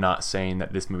 and I'm not saying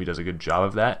that this movie does a good job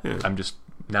of that. Yeah. I'm just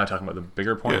now talking about the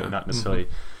bigger point, Yeah. not necessarily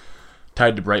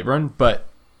tied to Brightburn, but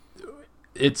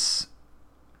it's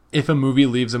if a movie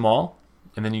leaves them all,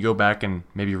 and then you go back and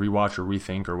maybe rewatch or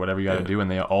rethink or whatever you got to do, and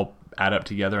they all add up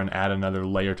together and add another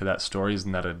layer to that story,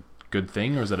 isn't that a good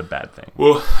thing or is that a bad thing?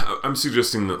 Well, I'm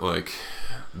suggesting that like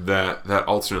that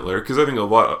alternate layer, because I think a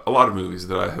lot of movies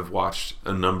that I have watched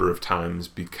a number of times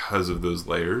because of those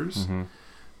layers.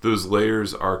 Those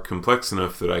layers are complex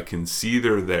enough that I can see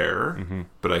they're there,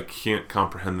 but I can't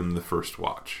comprehend them the first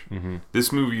watch.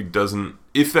 This movie doesn't.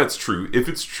 If that's true, if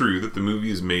it's true that the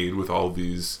movie is made with all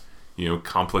these, you know,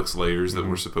 complex layers that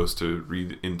we're supposed to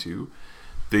read into,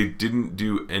 they didn't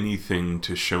do anything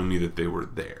to show me that they were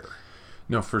there.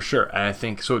 No, for sure. And I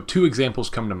think so. Two examples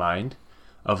come to mind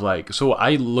of like, so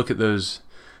I look at these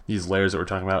layers that we're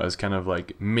talking about as kind of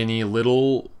like mini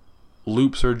little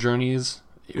loops or journeys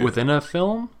within a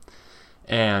film.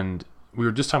 And we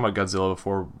were just talking about Godzilla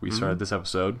before we started this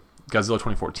episode. Godzilla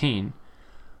 2014,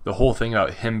 the whole thing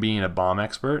about him being a bomb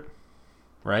expert,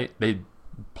 right? They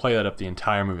play that up the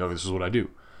entire movie. Like, this is what I do.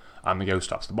 I'm the guy who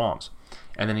stops the bombs.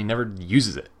 And then he never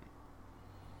uses it.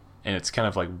 And it's kind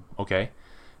of like, okay.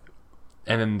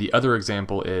 And then the other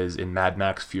example is in Mad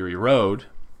Max Fury Road.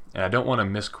 And I don't want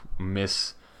to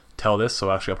miss tell this, so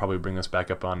actually I'll probably bring this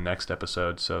back up on next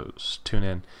episode, so tune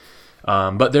in.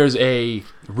 But there's a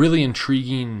really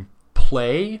intriguing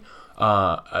play,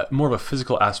 more of a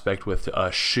physical aspect with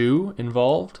a shoe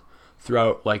involved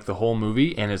throughout like the whole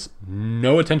movie, and it's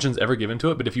no attention's ever given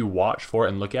to it, but if you watch for it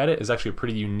and look at it, it's actually a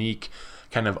pretty unique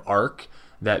kind of arc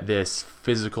that this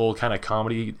physical kind of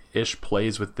comedy-ish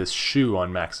plays with this shoe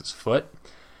on Max's foot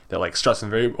that like starts in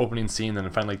the very opening scene, then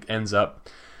it finally finally ends up.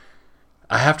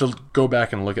 I have to go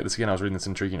back and look at this again. I was reading this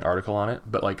intriguing article on it,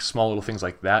 but like small little things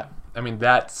like that. I mean,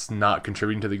 that's not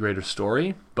contributing to the greater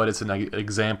story, but it's an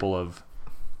example of,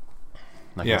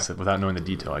 like I said, without knowing the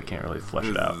detail, I can't really flesh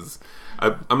it out.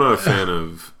 I'm not a fan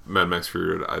of Mad Max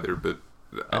Fury Road either, but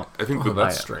I think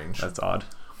that's strange. That's odd.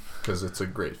 Because it's a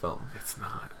great film. it's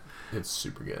not. It's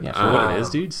super good. Yeah, for what it is,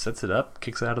 dude, sets it up,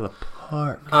 kicks it out of the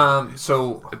park.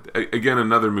 So Again,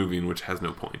 another movie in which has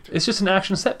no point. It's just an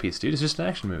action set piece, dude. It's just an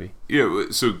action movie. Yeah,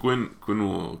 so Gwen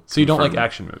will. So you don't like confirm-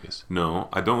 action movies? No,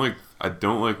 I don't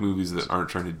like movies that aren't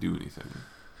trying to do anything.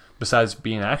 Besides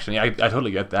being action, I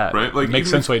totally get that. Right? Like, it makes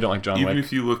even sense why you don't like John Even Wick.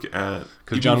 if you look at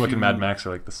Because John Wick and Mad Max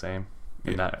are like the same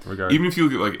in that regard. Even if you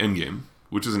look at like Endgame,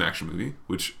 which is an action movie,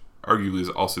 which arguably is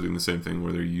also doing the same thing,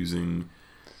 where they're using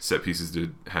set pieces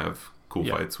to have cool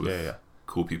fights with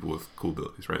cool people with cool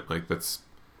abilities, right? Like that's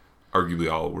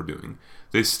arguably all we're doing.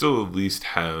 They still at least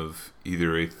have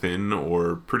either a thin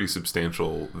or pretty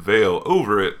substantial veil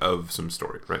over it of some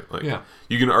story, right? Like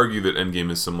you can argue that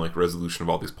Endgame is some like resolution of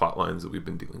all these plot lines that we've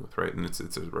been dealing with, right? And it's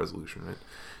a resolution, right?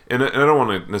 And I don't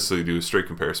want to necessarily do a straight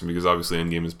comparison because obviously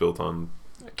Endgame is built on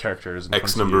characters and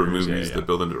X number of movies that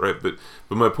build into it, right? But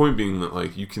my point being that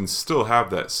like you can still have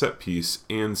that set piece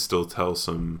and still tell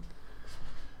some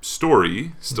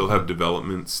story, still have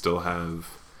development, still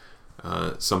have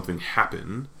something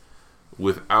happen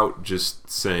without just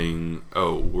saying,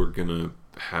 oh, we're gonna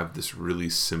have this really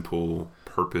simple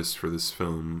purpose for this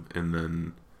film and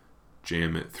then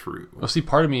jam it through. Well, see,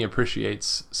 part of me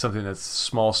appreciates something that's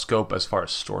small scope as far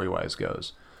as story-wise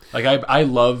goes. Like, I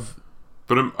love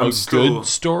But I'm still good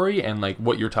story and, like,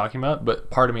 what you're talking about, but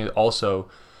part of me also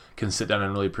can sit down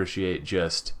and really appreciate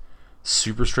just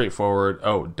super straightforward,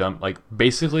 like,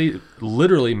 basically,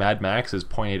 literally, Mad Max is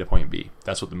point A to point B.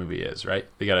 That's what the movie is, right?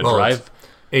 They got to drive...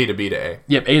 A to B to A.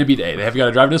 Yep, A to B to A. They have got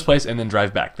to drive to this place and then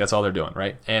drive back. That's all they're doing,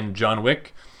 right? And John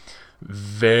Wick,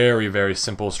 very, very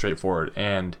simple, straightforward.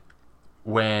 And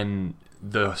when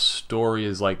the story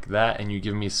is like that and you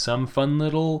give me some fun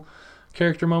little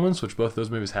character moments, which both those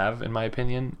movies have, in my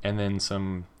opinion, and then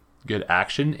some good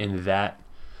action in that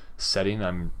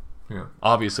setting,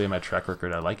 obviously in my track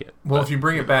record, I like it. Well, if you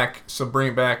bring it back, to Yep.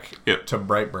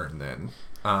 Brightburn then.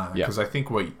 Because I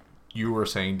think what you were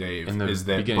saying, Dave, is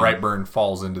that beginning. Brightburn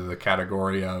falls into the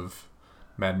category of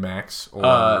Mad Max, or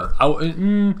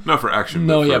not for action.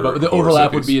 No, but but the horror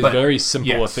overlap would be a But- very simple,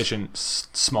 yes. efficient,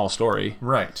 small story.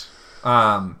 right.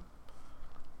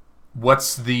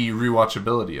 What's the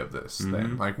rewatchability of this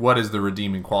then? Like, what is the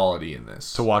redeeming quality in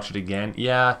this? To watch it again,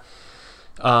 yeah.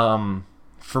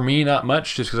 For me, not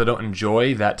much, just because I don't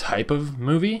enjoy that type of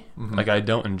movie. Like, I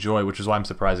don't enjoy, which is why I'm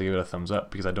surprised I give it a thumbs up,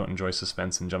 because I don't enjoy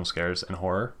suspense and jump scares and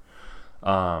horror.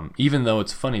 Even though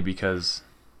it's funny, because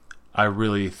I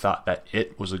really thought that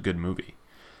It was a good movie.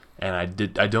 And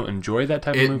I don't enjoy that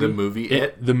type of movie. The movie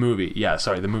It? The movie, yeah,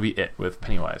 sorry, the movie It with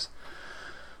Pennywise.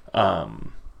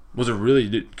 Was a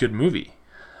really good movie,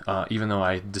 even though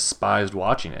I despised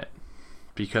watching it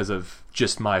because of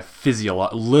just my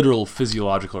literal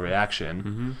physiological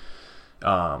reaction.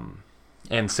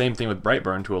 And same thing with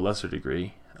Brightburn to a lesser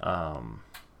degree.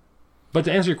 But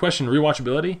to answer your question,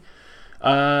 rewatchability,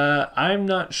 I'm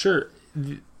not sure.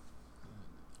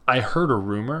 I heard a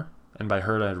rumor, and by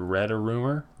heard I read a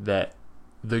rumor, that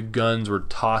the Guns were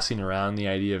tossing around the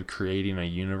idea of creating a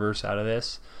universe out of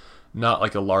this. Not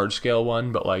like a large scale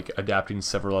one, but like adapting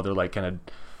several other, like, kind of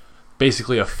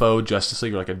basically a faux Justice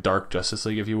League, or like a dark Justice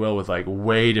League, if you will, with like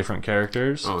way different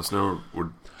characters. Oh, so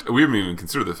now we haven't even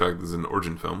considered the fact that it's an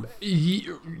origin film.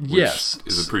 Yes.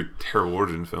 Which is a pretty terrible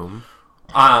origin film.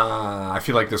 I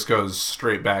feel like this goes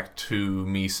straight back to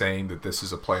me saying that this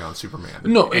is a play on Superman.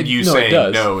 No, and you it saying,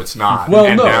 does. no, it's not. Well,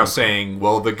 and no. now saying,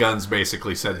 well, the Guns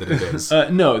basically said that it is.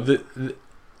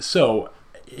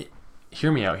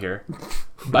 Hear me out here.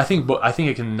 I think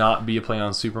it cannot be a play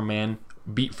on Superman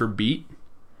beat for beat.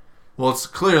 Well, it's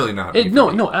clearly not.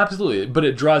 No, absolutely. But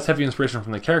it draws heavy inspiration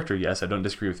from the character. Yes, I don't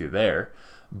disagree with you there.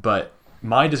 But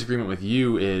my disagreement with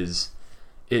you is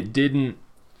it didn't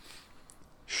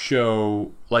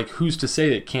show, like, who's to say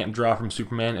that it can't draw from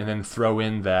Superman and then throw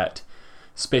in that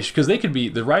space? Because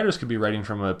the writers could be writing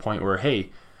from a point where, hey,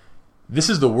 this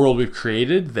is the world we've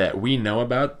created that we know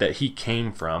about, that he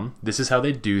came from. This is how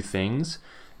they do things.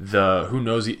 Who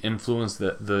knows the influence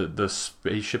that the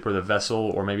spaceship or the vessel,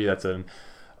 or maybe that's a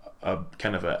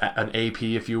kind of an AP,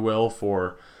 if you will,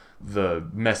 for the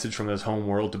message from this home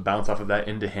world to bounce off of that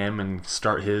into him and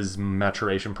start his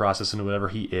maturation process into whatever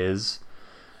he is.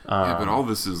 Yeah, but all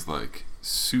this is like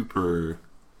super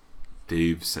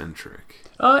Dave centric.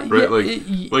 Right?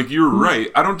 Like you're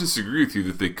right. I don't disagree with you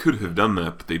that they could have done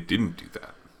that, but they didn't do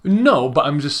that. No, but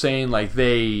I'm just saying, like,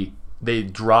 they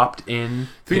dropped in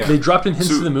hints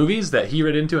to the movies that he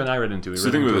read into and I read into. We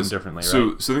read into them differently, right?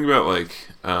 So think about, like,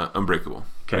 Unbreakable.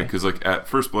 Okay. Because, like, at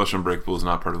first blush, Unbreakable is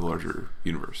not part of the larger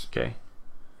universe. Okay.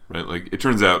 Right? Like, it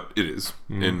turns out it is.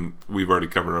 And we've already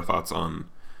covered our thoughts on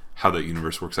how that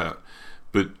universe works out.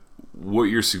 But what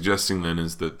you're suggesting then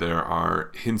is that there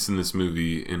are hints in this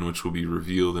movie in which will be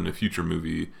revealed in a future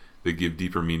movie that give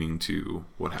deeper meaning to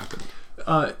what happened.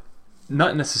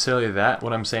 Not necessarily that.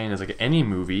 What I'm saying is, like, any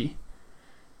movie,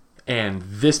 and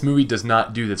this movie does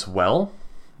not do this well,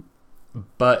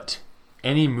 but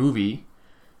any movie,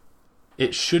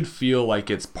 it should feel like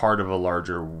it's part of a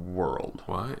larger world.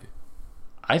 Why?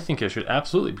 I think it should,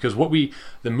 absolutely, because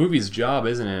the movie's job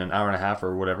isn't in an hour and a half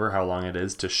or whatever, how long it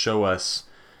is, to show us,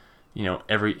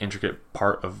 every intricate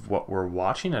part of what we're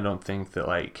watching. I don't think that,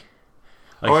 like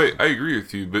I agree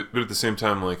with you, but at the same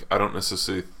time, like, I don't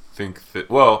necessarily think that.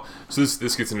 Well, so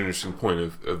this gets an interesting point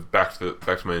of back to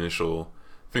my initial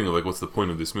thing of, like, what's the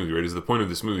point of this movie? Right? Is the point of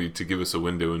this movie to give us a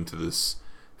window into this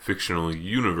fictional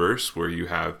universe where you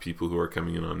have people who are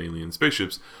coming in on alien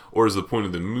spaceships, or is the point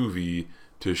of the movie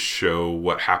to show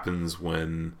what happens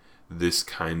when this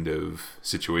kind of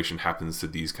situation happens to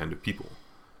these kind of people?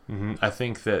 Mm-hmm. I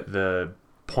think that the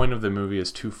point of the movie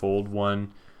is twofold.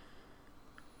 One,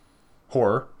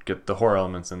 horror. Get the horror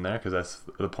elements in there, because that's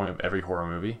the point of every horror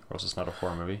movie, or else it's not a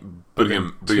horror movie. But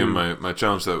again, my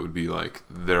challenge to that would be, like,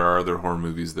 there are other horror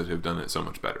movies that have done it so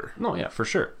much better. No, yeah, for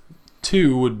sure.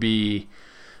 2 would be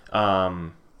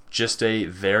just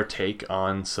their take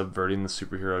on subverting the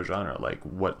superhero genre.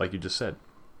 Like you just said.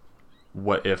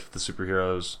 What if the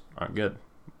superheroes aren't good?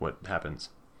 What happens?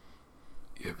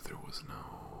 Yeah, but there was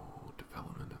no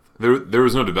development of that. There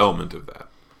was no development of that.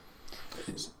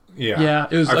 Yeah,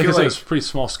 it was like I said, it was pretty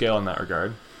small scale in that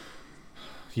regard.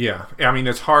 Yeah, I mean,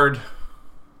 it's hard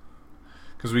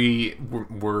because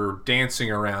we're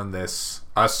dancing around this,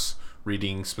 us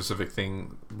reading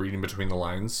between the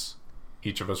lines,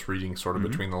 each of us reading sort of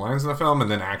between the lines in the film, and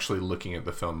then actually looking at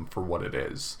the film for what it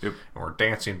is. Yep. And we're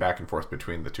dancing back and forth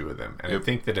between the two of them. And I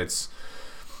think that it's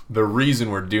the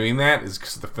reason we're doing that is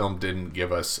because the film didn't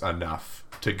give us enough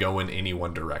to go in any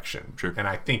one direction. Sure. And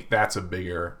I think that's a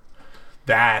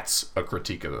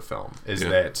critique of the film, is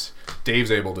that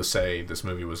Dave's able to say this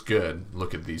movie was good.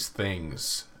 Look at these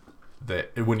things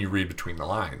that when you read between the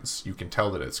lines, you can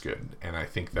tell that it's good. And I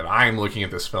think that I'm looking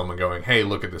at this film and going, hey,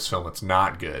 look at this film. It's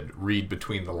not good. Read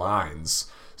between the lines.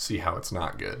 See how it's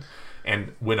not good.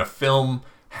 And when a film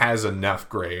has enough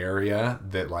gray area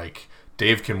that like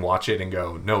Dave can watch it and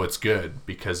go, no, it's good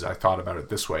because I thought about it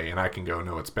this way. And I can go,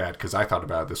 no, it's bad because I thought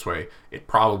about it this way. It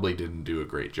probably didn't do a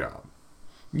great job.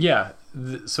 Yeah.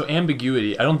 So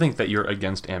ambiguity, I don't think that you're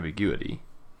against ambiguity.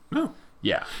 No.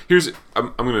 Yeah.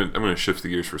 I'm gonna shift the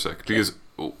gears for a second because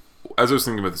as I was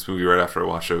thinking about this movie right after I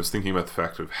watched it, I was thinking about the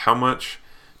fact of how much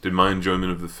did my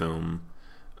enjoyment of the film,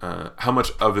 how much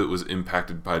of it was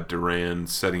impacted by Duran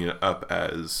setting it up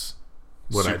as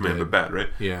what Superman but bad, right?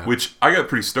 Yeah. Which I got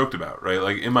pretty stoked about, right?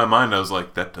 Like in my mind, I was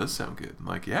like, that does sound good. I'm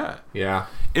like, yeah.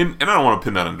 And I don't want to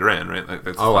pin that on Duran, right? Like,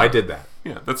 that's I did that.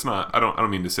 Yeah, that's not. I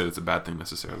don't mean to say it's a bad thing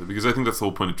necessarily, because I think that's the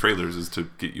whole point of trailers is to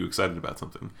get you excited about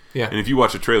something. Yeah. And if you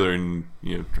watch a trailer and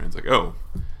Duran's like, oh,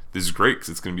 this is great because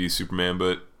it's going to be Superman,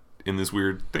 but in this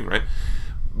weird thing, right?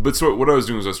 But so what I was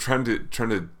doing was I was trying to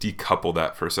decouple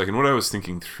that for a second. What I was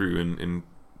thinking through, and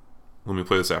let me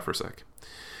play this out for a sec.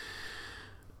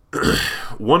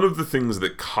 One of the things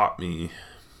that caught me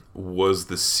was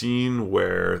the scene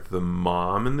where the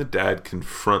mom and the dad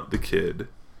confront the kid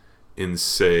and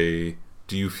say,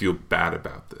 do you feel bad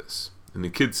about this? And the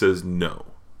kid says no.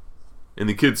 And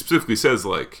the kid specifically says,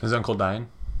 like, his uncle dying?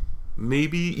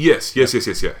 Maybe. Yes.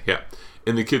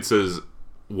 And the kid says,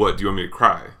 what, do you want me to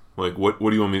cry? Like, what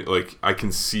do you want me, like, I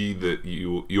can see that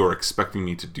you're expecting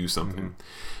me to do something. Mm-hmm.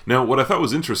 Now, what I thought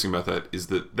was interesting about that is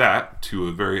that to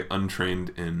a very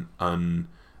untrained and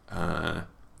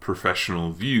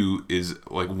unprofessional view, is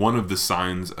like one of the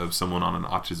signs of someone on an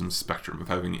autism spectrum, of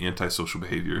having antisocial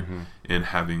behavior and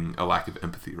having a lack of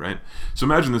empathy, right? So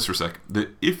imagine this for a sec, that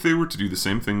if they were to do the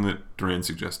same thing that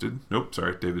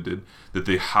David did, that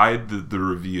they hide the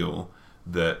reveal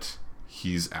that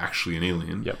he's actually an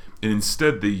alien, and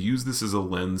instead they use this as a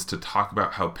lens to talk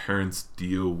about how parents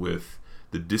deal with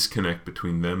the disconnect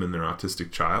between them and their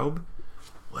autistic child.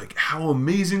 Like, how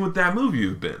amazing would that movie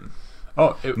have been?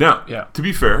 To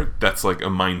be fair, that's like a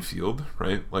minefield,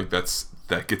 right? Like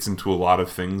that gets into a lot of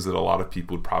things that a lot of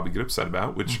people would probably get upset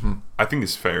about, which I think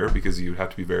is fair, because you have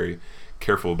to be very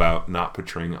careful about not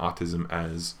portraying autism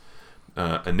as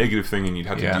a negative thing, and you'd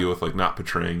have to deal with like not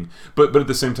portraying. But at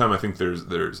the same time, I think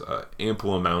there's an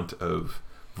ample amount of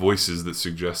voices that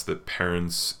suggest that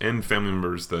parents and family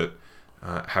members that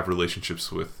have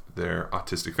relationships with their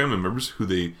autistic family members who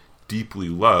they deeply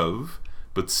love,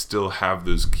 but still have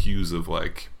those cues of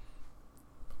like,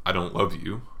 I don't love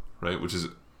you, right? Which is,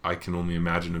 I can only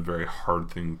imagine, a very hard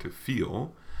thing to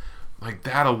feel. Like,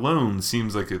 that alone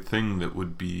seems like a thing that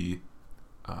would be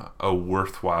a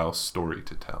worthwhile story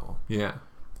to tell. Yeah.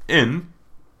 And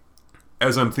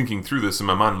as I'm thinking through this in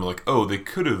my mind, I'm like, oh, they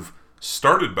could have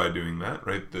started by doing that,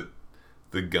 right? That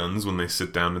the Guns, when they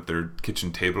sit down at their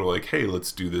kitchen table, are like, hey,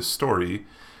 let's do this story.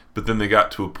 But then they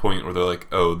got to a point where they're like,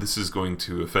 oh, this is going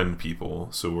to offend people,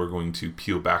 so we're going to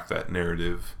peel back that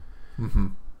narrative. Mm-hmm.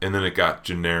 And then it got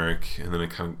generic, and then it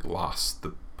kind of lost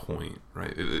the point,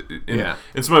 right?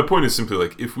 And so my point is simply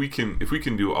like, if we can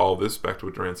do all this, back to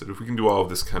what Duran said, if we can do all of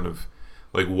this kind of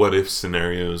like what if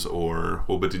scenarios, or,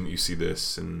 well, but didn't you see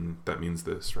this, and that means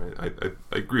this, right? I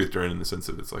agree with Duran in the sense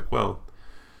that it's like, well,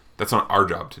 that's not our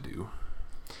job to do.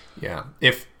 Yeah,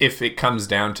 if it comes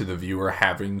down to the viewer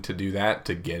having to do that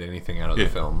to get anything out of the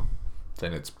film,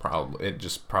 then it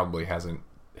just probably hasn't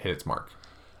hit its mark.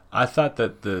 I thought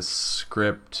that the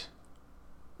script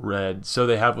read, so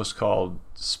they have what's called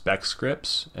spec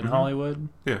scripts in Hollywood.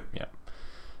 Yeah.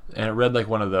 And it read like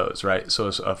one of those, right? So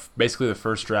it's basically the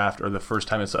first draft, or the first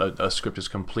time a script is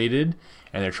completed,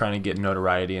 and they're trying to get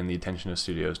notoriety and the attention of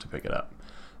studios to pick it up.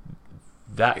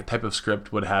 That type of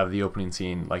script would have the opening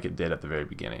scene like it did at the very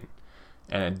beginning.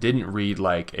 and it didn't read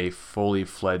like a fully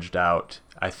fledged out.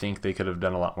 I think they could have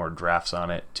done a lot more drafts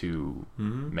on it to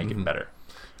make it better.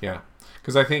 Yeah,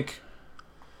 because I think,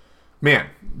 man,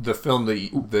 the film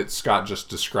that Scott just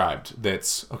described,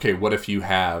 that's, okay, what if you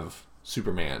have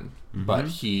Superman, but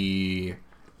he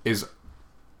is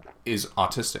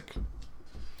autistic?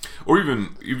 Or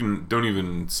even don't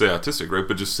even say autistic, right?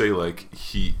 But just say like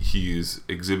he is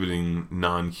exhibiting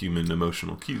non-human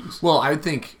emotional cues. Well, I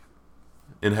think...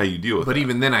 And how you deal with But that.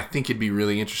 even then, I think it'd be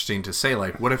really interesting to say,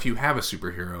 like, what if you have a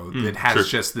superhero that has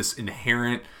just this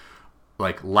inherent,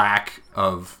 like, lack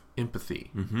of empathy?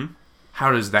 Mm-hmm.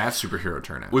 How does that superhero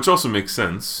turn out? Which also makes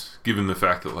sense, given the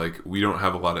fact that, like, we don't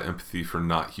have a lot of empathy for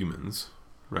not humans,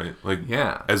 right? Like,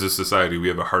 Yeah. as a society, we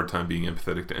have a hard time being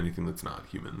empathetic to anything that's not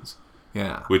humans.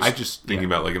 Yeah. Which, I just thinking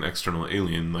about, like, an external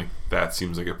alien, like, that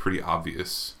seems like a pretty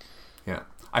obvious... Yeah.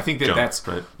 I think that jump, that's,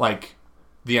 right? like...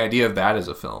 The idea of that as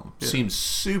a film seems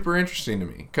super interesting to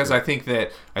me, because I think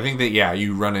that yeah,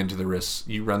 you run the risk,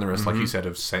 like you said,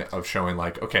 of showing,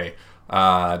 like, okay,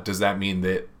 does that mean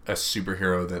that a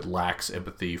superhero that lacks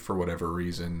empathy for whatever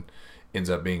reason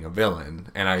ends up being a villain?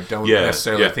 And I don't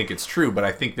necessarily think it's true, but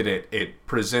I think that it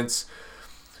presents,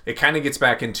 it kind of gets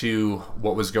back into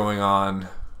what was going on,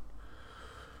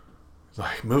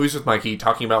 like Movies with Mikey,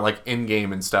 talking about like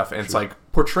Endgame and stuff, and it's like,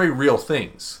 portray real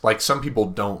things. Like, some people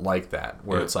don't like that,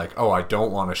 where it's like, oh, I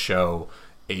don't want to show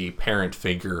a parent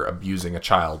figure abusing a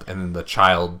child and then the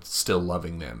child still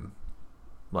loving them.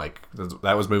 Like,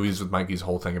 that was Movies with Mikey's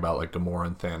whole thing about like Gamora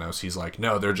and Thanos. He's like,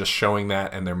 no, they're just showing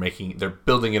that and they're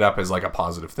building it up as like a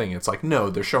positive thing. It's like, no,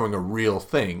 they're showing a real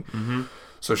thing. Mm-hmm.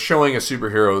 So showing a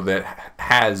superhero that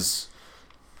has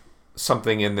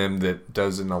something in them that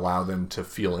doesn't allow them to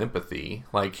feel empathy,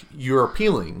 like, you're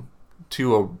appealing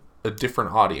to a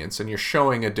different audience, and you're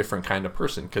showing a different kind of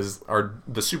person, because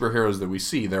the superheroes that we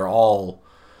see, they're all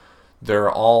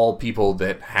people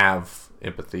that have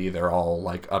empathy. They're all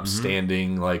like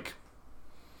upstanding, like,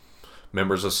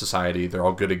 members of society. They're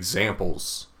all good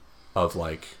examples of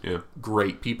like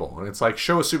great people, and it's like,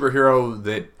 show a superhero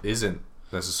that isn't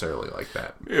necessarily like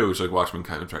that. Yeah, which like Watchmen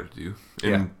kind of tried to do,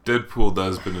 and Deadpool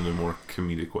does, but in a more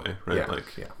comedic way, right? Yeah, like,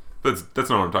 that's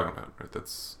not what I'm talking about, right?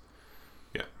 That's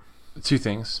Two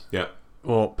things. Yeah.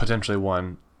 Well, potentially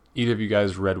one. Either of you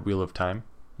guys read Wheel of Time?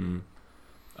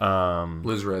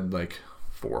 Liz read like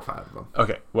 4 or 5 of them.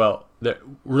 Okay. Well,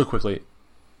 real quickly,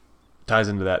 ties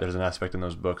into that. There's an aspect in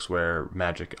those books where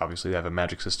magic, obviously they have a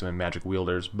magic system and magic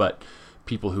wielders, but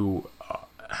people who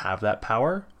have that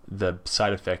power, the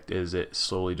side effect is it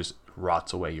slowly just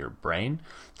rots away your brain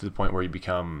to the point where you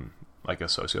become like a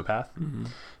sociopath.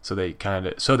 So they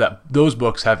so that those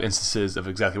books have instances of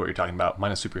exactly what you're talking about,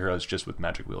 minus superheroes, just with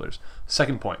magic wielders.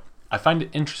 Second point, I find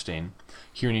it interesting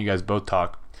hearing you guys both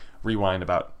talk, rewind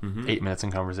about 8 minutes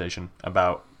in conversation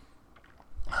about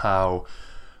how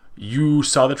you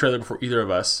saw the trailer before either of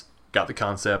us, got the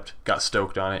concept, got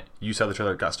stoked on it. You saw the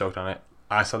trailer, got stoked on it.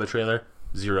 I saw the trailer,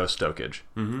 zero stokage.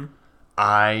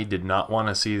 I did not want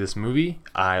to see this movie.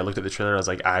 I looked at the trailer. I was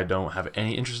like, I don't have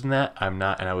any interest in that. I'm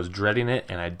not, and I was dreading it,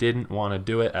 and I didn't want to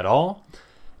do it at all.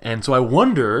 And so I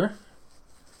wonder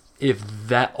if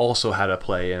that also had a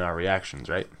play in our reactions,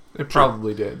 right? It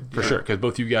probably did. For sure, because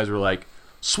both you guys were like,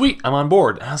 sweet, I'm on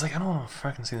board. And I was like, I don't want to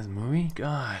fucking see this movie.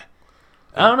 God.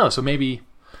 I don't know. So maybe...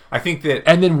 I think that...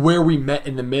 And then where we met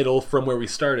in the middle from where we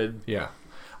started. Yeah.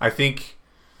 I think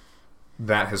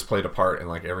that has played a part in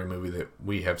like every movie that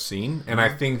we have seen, and I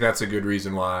think that's a good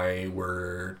reason why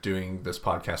we're doing this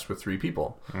podcast with 3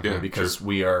 people. Yeah, because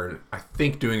we are, I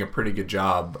think, doing a pretty good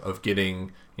job of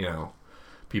getting,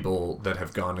 people that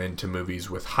have gone into movies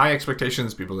with high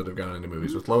expectations, people that have gone into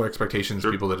movies with low expectations,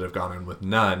 people that have gone in with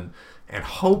none, and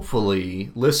hopefully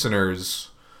listeners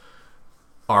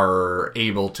are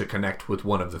able to connect with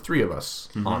one of the 3 of us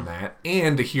on that,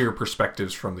 and to hear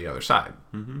perspectives from the other side.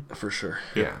 For sure.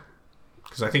 Yeah.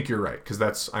 Because I think you're right. Because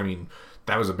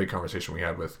that was a big conversation we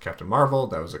had with Captain Marvel.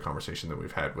 That was a conversation that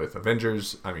we've had with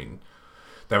Avengers. I mean,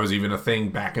 that was even a thing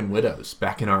back in Widows,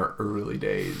 back in our early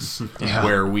days,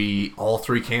 where we all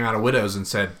 3 came out of Widows and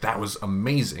said, that was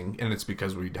amazing. And it's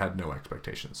because we had no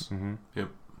expectations. Yep.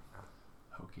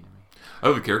 Hokey to me. I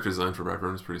thought the character design for Brad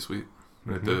Bird is pretty sweet.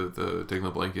 Right? The taking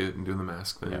the blanket and doing the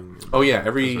mask thing. Oh, yeah.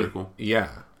 Very cool.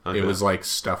 Yeah. It was like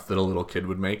stuff that a little kid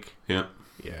would make. Yeah.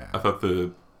 Yeah. I thought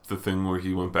the thing where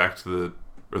he went back to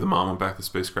the mom went back to the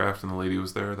spacecraft and the lady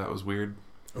was there, that was weird.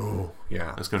 Oh,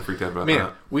 yeah. I was kind of freaked out about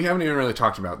that. We haven't even really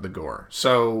talked about the gore.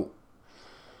 So,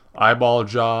 eyeball,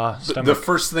 jaw, stomach. The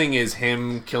first thing is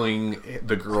him killing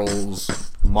the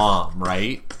girl's mom,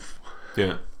 right?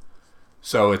 Yeah.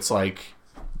 So it's like,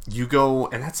 you go,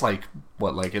 and that's like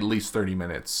like at least 30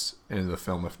 minutes into the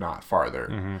film, if not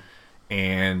farther.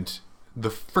 And the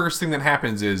first thing that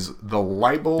happens is the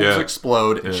light bulbs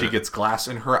explode and she gets glass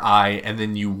in her eye, and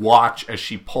then you watch as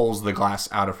she pulls the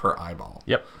glass out of her eyeball.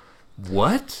 Yep.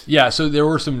 What? Yeah, so there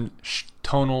were some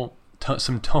tonal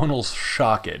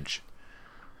shockage.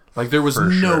 Like, there was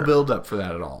no build up for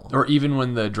that at all. Or even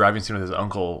when the driving scene with his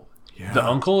uncle. Yeah. The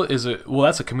uncle is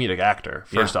that's a comedic actor,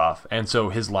 first off. And so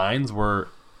his lines were,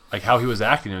 like, how he was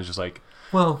acting, it was just like,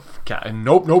 well,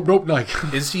 nope. Like,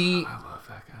 is he...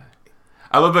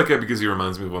 I love that guy because he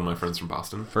reminds me of one of my friends from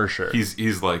Boston. For sure.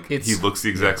 He's like, he looks the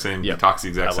exact same, he talks the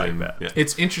exact same. Like that. Yeah.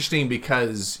 It's interesting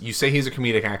because you say he's a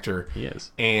comedic actor. He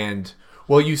is. And,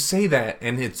 well, you say that,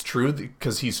 and it's true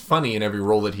because he's funny in every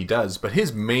role that he does, but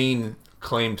his main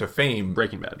claim to fame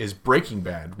is Breaking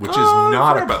Bad, which is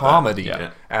not a comedy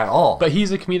at all. But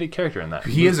he's a comedic character in that.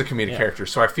 He is a comedic character,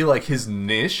 so I feel like his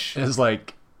niche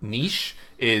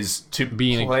is to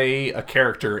play a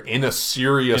character in a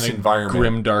serious environment.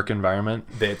 Grim, dark environment.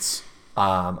 That's,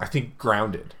 I think,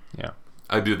 grounded. Yeah.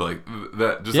 I did like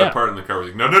that, just that part in the car where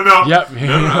like, no. Yep.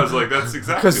 No. I was like, that's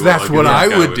exactly because that's what I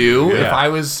would do. Yeah. If I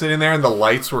was sitting there and the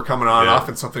lights were coming on and off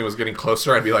and something was getting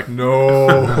closer, I'd be like, no.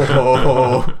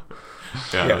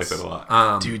 Yeah, I like that a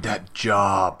lot. Dude, that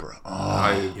jaw, bro.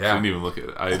 I didn't even look at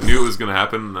it. I knew it was going to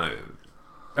happen. And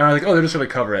I was like, they're just going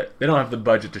to cover it. They don't have the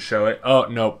budget to show it. Oh,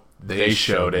 nope. They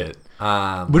showed it.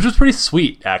 Which was pretty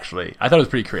sweet, actually. I thought it was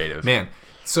pretty creative. Man,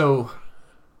 so,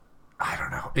 I don't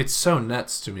know. It's so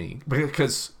nuts to me.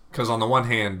 Because on the one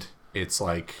hand, it's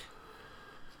like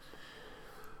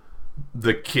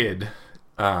the kid,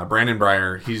 Brandon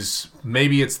Breyer,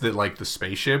 maybe it's that, like, the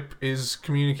spaceship is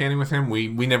communicating with him.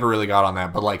 We never really got on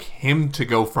that. But, like, him to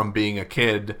go from being a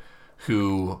kid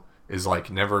who is, like,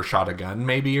 never shot a gun,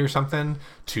 maybe, or something,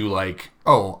 to, like,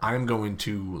 oh, I'm going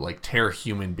to, like, tear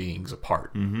human beings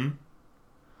apart. Mm-hmm.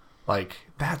 Like,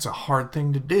 that's a hard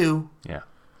thing to do. Yeah.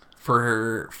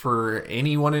 For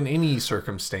anyone in any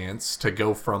circumstance to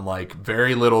go from, like,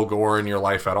 very little gore in your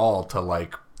life at all to,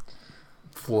 like,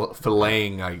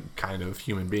 filleting, like, kind of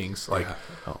human beings. Like,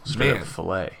 straight up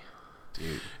fillet.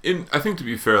 Dude. And I think, to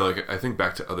be fair, like, I think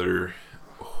back to other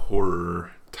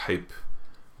horror type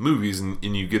movies, and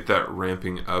you get that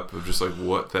ramping up of just like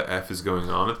what the F is going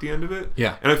on at the end of it.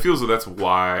 Yeah. And I feel as though that's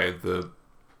why the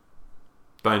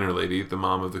diner lady, the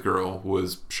mom of the girl,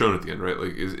 was shown at the end, right?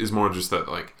 Like, is more just that,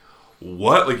 like,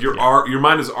 what? Like, your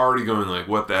mind is already going like,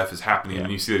 what the F is happening?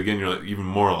 And you see it again, you're like even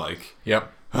more like,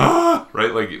 yep.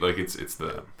 Right? Like it's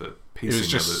the pacing. It was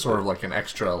just sort of like an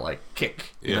extra, like,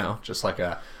 kick, you know? Just like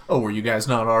were you guys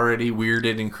not already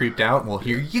weirded and creeped out? Well,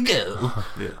 here you go.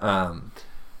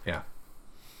 Yeah.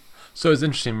 So it's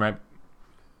interesting, right?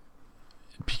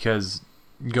 Because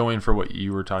going for what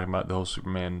you were talking about, the whole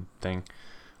Superman thing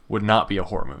would not be a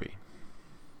horror movie.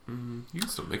 You can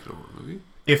still make it a horror movie.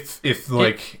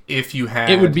 If you had...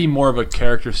 It would be more of a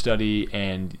character study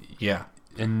and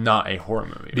not a horror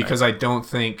movie. Because I don't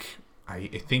think... I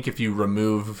think if you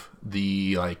remove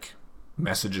the, like,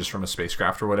 messages from a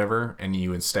spacecraft or whatever, and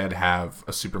you instead have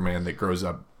a Superman that grows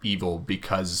up evil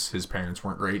because his parents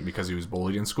weren't great, because he was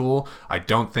bullied in school, I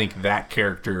don't think that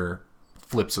character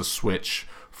flips a switch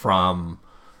from,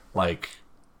 like,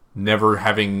 never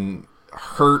having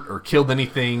hurt or killed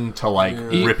anything to, like,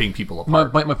 ripping people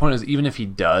apart. My point is, even if he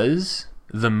does,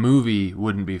 the movie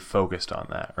wouldn't be focused on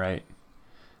that, right?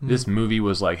 This movie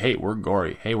was like, hey, we're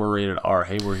gory. Hey, we're rated R.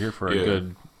 Hey, we're here for a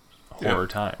good horror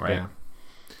time, right? Yeah.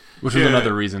 Which was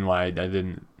another reason why I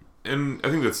didn't... And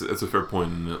I think that's a fair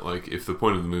point in that, like, if the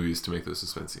point of the movie is to make those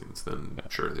suspense scenes, then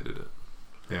sure, they did it.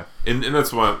 Yeah. And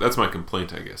that's my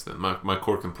complaint, I guess, then. My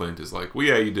core complaint is like, well,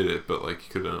 yeah, you did it, but, like,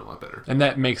 you could have done it a lot better. And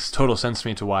that makes total sense to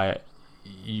me to why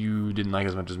you didn't like it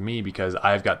as much as me, because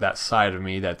I've got that side of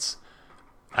me that's,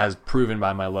 as proven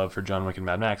by my love for John Wick and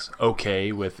Mad Max,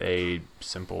 okay with a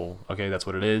simple, okay, that's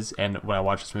what it is. And when I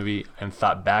watched this movie and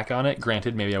thought back on it,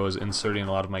 granted, maybe I was inserting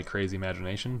a lot of my crazy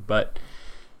imagination, but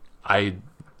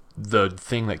the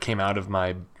thing that came out of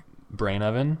my brain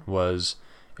oven was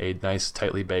a nice,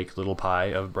 tightly baked little pie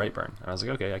of Brightburn. And I was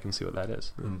like, okay, I can see what that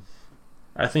is.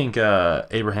 I think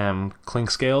Abraham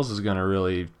Clinkscales is going to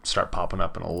really start popping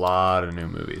up in a lot of new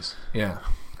movies. Yeah.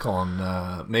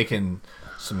 Making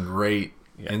some great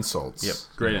insults. Yep,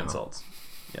 great insults.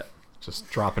 Yeah. Just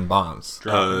dropping bombs. Do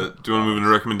you want to move into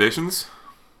recommendations?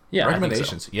 Yeah,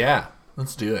 recommendations. So. Yeah,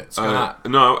 let's do it. Scott.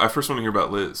 No, I first want to hear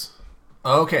about Liz.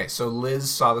 Okay, so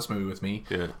Liz saw this movie with me.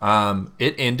 Yeah.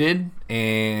 It ended,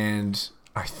 and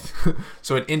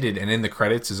so it ended, and in the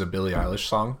credits is a Billie Eilish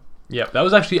song. Yep, that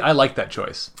was actually, I like that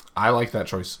choice. I like that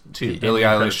choice too. Billie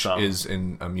Eilish is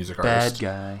a music artist.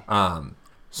 Bad guy.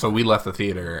 So we left the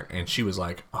theater, and she was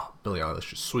like, "Oh, Billie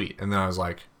Eilish is sweet." And then I was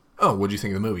like, "Oh, what'd you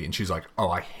think of the movie?" And she's like, "Oh,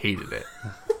 I hated it."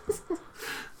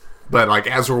 But like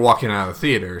as we're walking out of the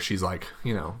theater, she's like,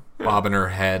 bobbing her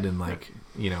head and like,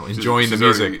 enjoying the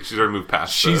music. She's already moved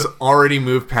past. She's already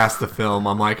moved past the film.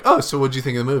 I'm like, "Oh, so what'd you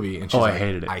think of the movie?" And she's like, I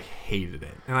hated it. I hated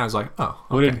it. And I was like, "Oh, okay."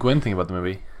 What did Gwen think about the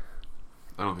movie?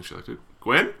 I don't think she liked it.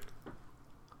 Gwen?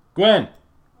 Gwen,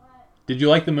 did you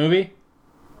like the movie?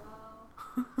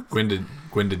 Gwen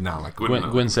did not like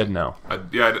it. Gwen said no. I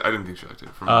didn't think she liked it.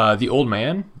 The old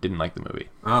man didn't like the movie.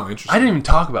 Oh, interesting. I didn't even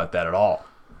talk about that at all.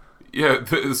 Yeah,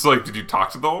 it's like, did you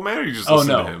talk to the old man or you just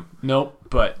listened to him? Nope.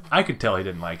 But I could tell he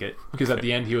didn't like it because at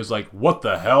the end he was like, "What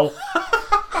the hell?"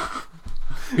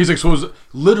 He's like, "So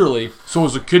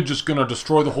is a kid just gonna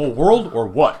destroy the whole world or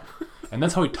what?" And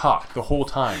that's how he talked the whole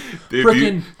time.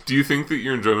 Dave, do you think that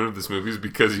your enjoyment of this movie is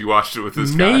because you watched it with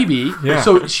this guy? Maybe. Yeah.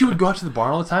 So she would go out to the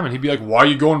barn all the time, and he'd be like, "Why are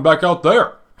you going back out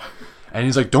there?" And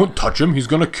he's like, "Don't touch him. He's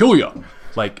gonna kill you."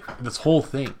 Like this whole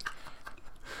thing.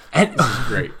 And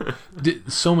Great.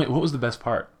 What was the best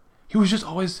part? He was just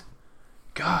always,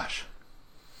 gosh.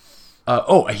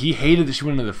 He hated that she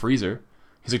went into the freezer.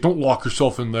 He's like, "Don't lock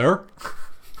yourself in there."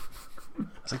 I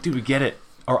was like, "Dude, we get it."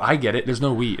 Or I get it. There's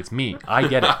no we. It's me. I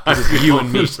get it. Because it's you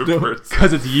and me.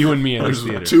 Because it's you and me in this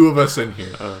theater. There's two of us in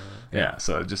here. Yeah,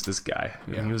 so just this guy.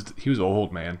 Yeah. And he was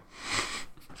old, man.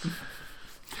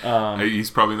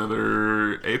 He's probably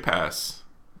another A-pass.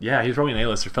 Yeah, he's probably an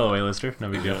A-lister, fellow A-lister. No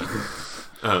big deal.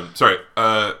 Sorry.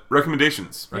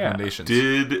 Recommendations. Yeah. Recommendations.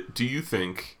 Do you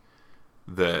think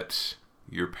that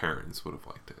your parents would have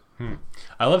liked it?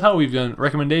 I love how we've done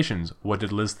recommendations. What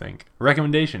did Liz think?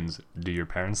 Recommendations. Do your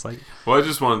parents like it? Well, I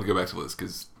just wanted to go back to Liz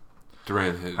because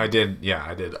Duran had... I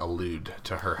did allude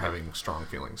to her having strong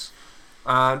feelings.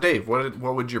 Dave, what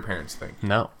would your parents think?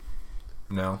 No.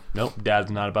 No? Nope.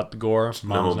 Dad's not about the gore.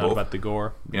 Mom's not both. about the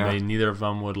gore. Yeah. Neither of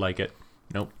them would like it.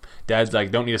 Nope. Dad's like,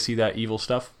 don't need to see that evil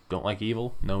stuff. Don't like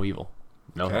evil. No evil.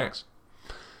 No Okay. thanks.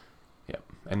 Yep.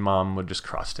 And Mom would just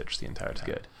cross-stitch the entire time.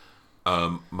 Good.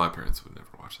 My parents would never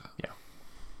watch that. Yeah.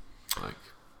 Like...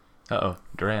 Uh-oh.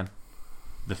 Duran.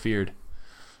 The feared.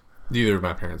 Neither of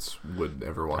my parents would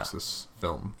ever watch this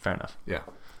film. Fair enough. Yeah.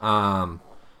 I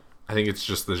think it's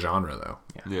just the genre, though.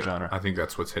 Yeah. Genre. I think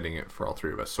that's what's hitting it for all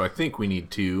three of us. So I think we need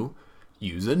to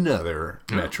use another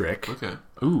metric. Okay.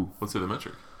 Ooh. What's the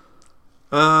metric?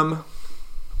 I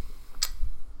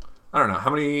don't know. How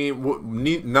many...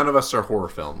 none of us are horror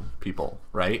film people,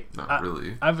 right? Not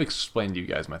really. I've explained to you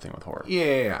guys my thing with horror.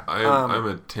 Yeah. I'm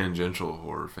a tangential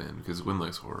horror fan because Wynn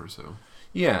likes horror, so...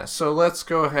 Yeah, so let's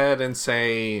go ahead and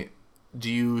say, do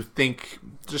you think,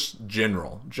 just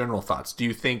general thoughts, do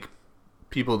you think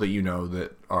people that you know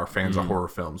that are fans of horror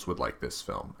films would like this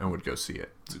film and would go see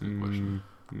it? It's a good question.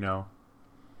 No.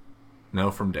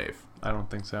 No from Dave. I don't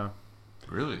think so.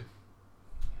 Really?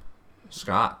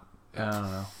 Scott. I don't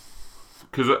know.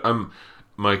 Because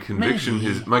my conviction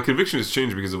Maybe. has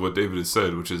changed because of what David has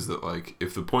said, which is that like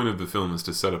if the point of the film is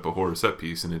to set up a horror set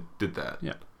piece, and it did that.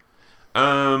 Yeah.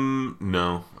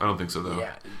 No, I don't think so though.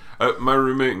 Yeah. My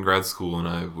roommate in grad school and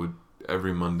I would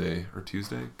every Monday or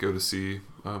Tuesday go to see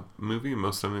a movie, and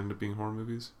most of them end up being horror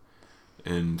movies,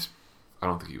 and I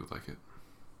don't think he would like it.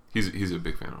 He's a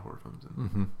big fan of horror films.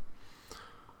 Mm-hmm.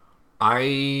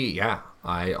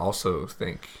 I also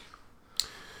think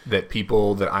that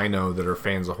people that I know that are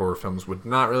fans of horror films would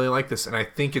not really like this, and I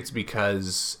think it's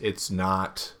because it's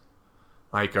not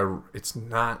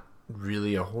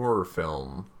really a horror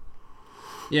film.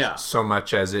 Yeah. So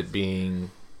much as it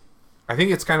being, I think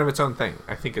it's kind of its own thing.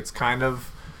 I think it's kind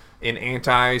of an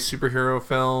anti-superhero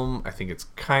film. I think it's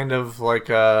kind of like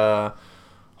a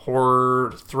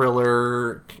horror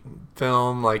thriller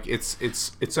film. Like it's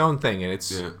its own thing, and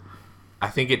it's. Yeah. I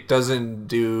think it doesn't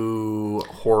do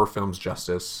horror films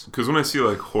justice. Because when I see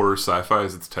like horror sci-fi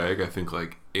as its tag, I think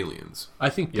like Aliens.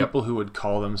 I think people who would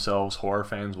call themselves horror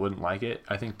fans wouldn't like it.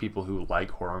 I think people who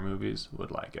like horror movies would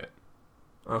like it.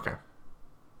 Okay.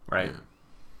 Right? Yeah.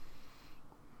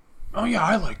 Oh, yeah,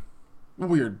 I like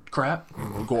weird crap.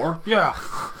 Gore. Yeah.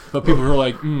 But people who are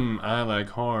like, I like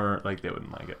horror, like, they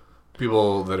wouldn't like it.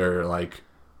 People that are like,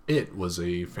 it was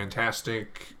a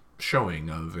fantastic showing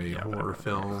of a horror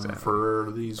film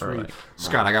for these Or reasons. like,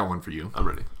 Scott, I got one for you. I'm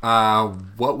ready.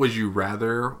 What would you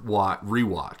rather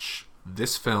rewatch,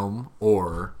 this film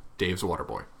or Dave's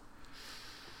Waterboy?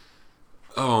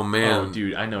 Oh man, Oh,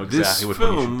 dude, I know this exactly which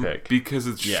one you film, should pick. because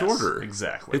it's Yes, shorter.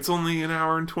 exactly. It's only an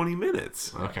hour and 20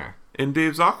 minutes. Okay. And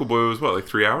Dave's Aquaboy was what, like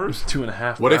 3 hours?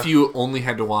 2.5. What if you only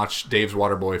had to watch Dave's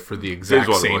Waterboy for the exact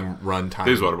Dave's Waterboy. same runtime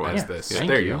Dave's Waterboy. as Yeah, this? thank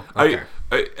There you. you go. Okay.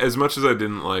 I as much as I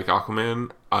didn't like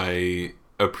Aquaman, I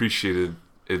appreciated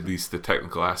at least the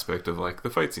technical aspect of like the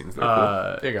fight scenes. They're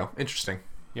cool. There you go. Interesting.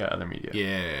 Yeah, other media.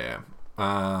 Yeah.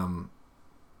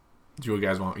 Do you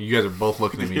guys want? You guys are both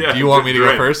looking at me. Yeah, do you want me to go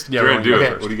Duran, first? Yeah, Duran, do okay.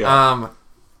 it. What do you got?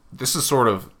 This is sort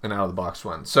of an out of the box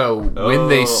one. So when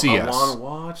they see I us, want to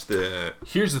watch that.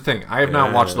 here's the thing. I have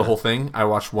not watched the whole thing. I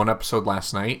watched one episode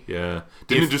last night. Yeah.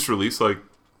 Didn't it just release like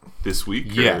this week?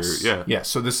 Yes. Or, yeah.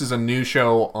 So this is a new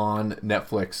show on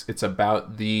Netflix. It's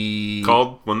about the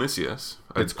Called When They See Us.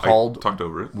 It's I called talked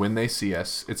over it. When They See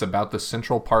Us. It's about the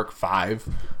Central Park Five,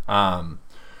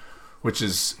 which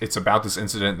is it's about this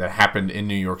incident that happened in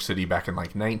New York City back in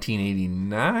like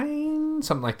 1989,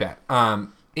 something like that.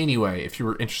 Anyway, if you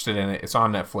were interested in it, it's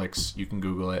on Netflix. You can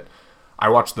Google it. I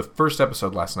watched the first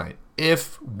episode last night.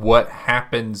 If what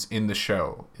happens in the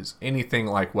show is anything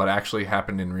like what actually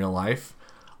happened in real life,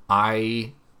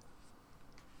 I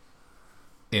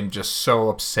am just so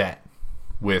upset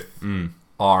with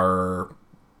our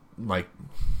like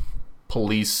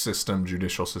police system,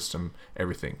 judicial system,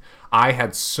 everything. I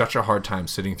had such a hard time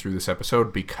sitting through this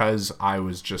episode because I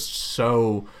was just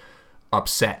so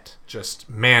upset. Just,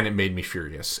 man, it made me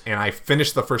furious. And I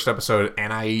finished the first episode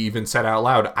and I even said out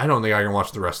loud, I don't think I can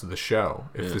watch the rest of the show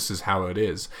if this is how it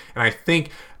is. And I think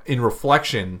in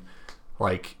reflection,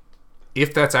 like,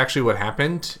 if that's actually what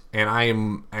happened and I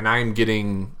am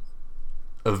getting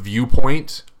a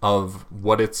viewpoint of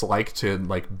what it's like to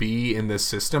like be in this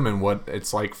system and what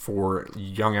it's like for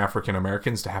young African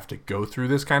Americans to have to go through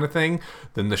this kind of thing,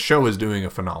 then the show is doing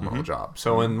a phenomenal job.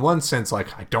 So in one sense,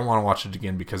 like, I don't want to watch it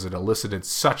again because it elicited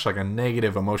such like a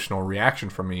negative emotional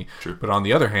reaction from me. True. But on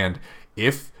the other hand,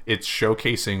 if it's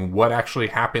showcasing what actually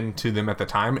happened to them at the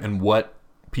time and what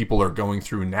people are going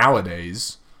through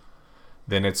nowadays,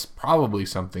 then it's probably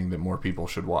something that more people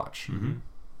should watch.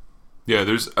 Yeah,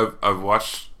 I've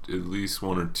watched at least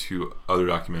one or two other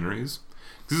documentaries.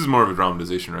 This is more of a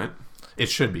dramatization, right? It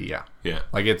should be, yeah. Yeah.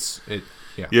 Like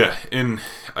yeah. Yeah, and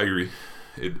I agree.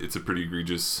 It's a pretty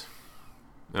egregious.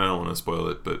 And I don't want to spoil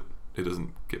it, but it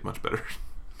doesn't get much better.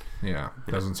 Yeah,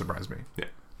 doesn't surprise me. Yeah.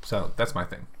 So that's my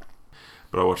thing.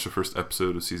 But I watched the first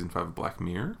episode of season 5 of Black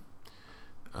Mirror.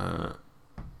 And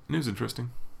it was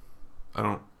interesting. I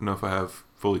don't know if I have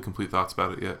fully complete thoughts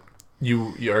about it yet.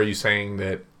 Are you saying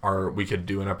that we could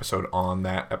do an episode on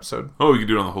that episode? Oh, we could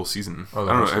do it on the whole season. Oh,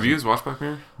 I don't know. Have you guys watched Black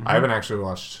Mirror? I haven't actually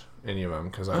watched any of them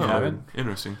because I haven't.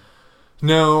 Interesting.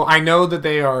 No, I know that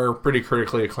they are pretty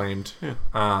critically acclaimed. Yeah.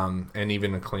 And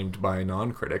even acclaimed by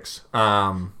non-critics.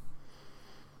 And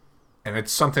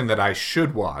it's something that I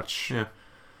should watch. Yeah.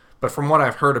 But from what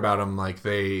I've heard about them, like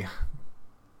I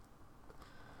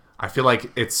feel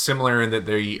like it's similar in that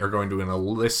they are going to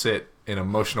elicit an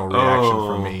emotional reaction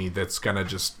from me that's gonna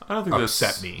just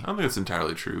upset me. I don't think that's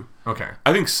entirely true. Okay.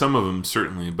 I think some of them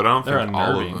certainly, but I don't They're think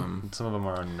all unnerving. of them. Some of them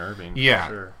are unnerving. Yeah,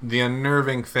 For sure. the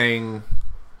unnerving thing,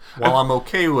 while I'm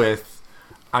okay with,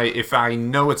 if I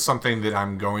know it's something that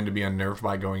I'm going to be unnerved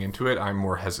by going into it, I'm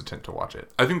more hesitant to watch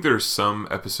it. I think there are some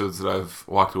episodes that I've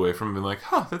walked away from and been like,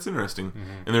 huh, that's interesting.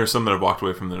 And there are some that I've walked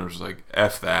away from that I was just like,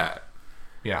 F that.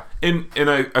 Yeah. And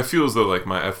I feel as though like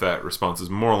my F that response is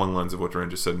more along the lines of what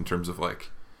Duran just said in terms of like,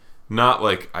 not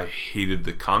like I hated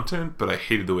the content, but I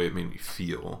hated the way it made me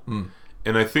feel.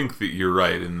 And I think that you're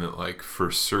right in that like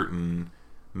for certain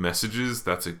messages,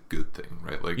 that's a good thing,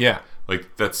 right? Like, Yeah.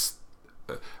 like that's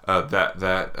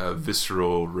that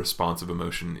visceral response of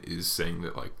emotion is saying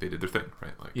that like they did their thing,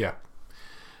 right? Like, Yeah.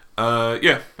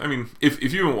 yeah. I mean, if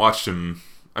you haven't watched them,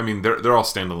 I mean they're all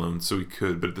standalone, so we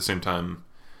could. But at the same time,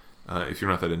 if you're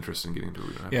not that interested in getting into it,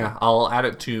 we don't have Yeah, to. I'll add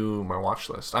it to my watch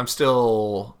list. I'm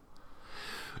still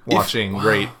watching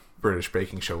Great British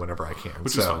Baking Show whenever I can.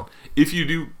 Which is fine. If you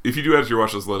do add it to your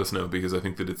watch list, let us know, because I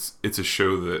think that it's a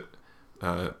show that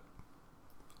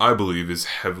I believe is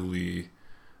heavily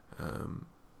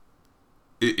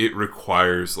it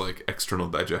requires like external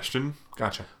digestion.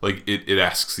 Gotcha. Like it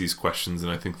asks these questions,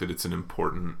 and I think that it's an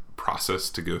important process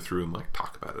to go through and like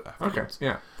talk about it afterwards. Okay.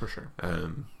 Yeah, for sure.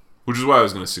 Which is why I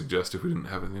was going to suggest if we didn't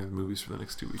have any other movies for the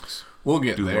next 2 weeks, We'll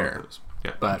get do one there. of those.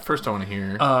 Yeah. But first, I want to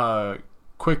hear.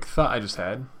 Quick thought I just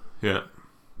had. Yeah.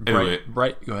 Anyway,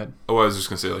 Bright, go ahead. I was just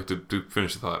going to say, like, to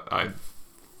finish the thought, I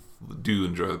do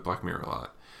enjoy the Black Mirror a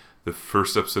lot. The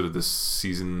first episode of this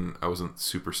season, I wasn't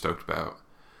super stoked about.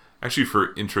 Actually,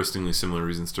 for interestingly similar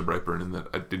reasons to Brightburn, in that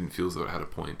I didn't feel as though it had a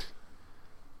point.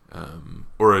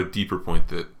 Or a deeper point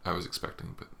that I was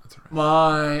expecting, but that's all right.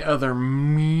 My other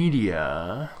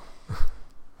media.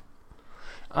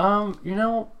 You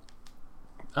know,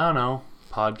 I don't know,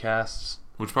 podcasts.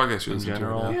 Which podcast you In listen to?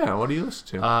 general. right now? Yeah, what do you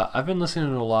listen to? I've been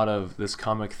listening to a lot of this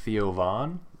comic Theo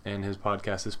Vaughn and his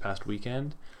podcast this past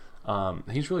weekend.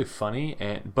 He's really funny,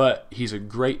 but he's a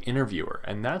great interviewer,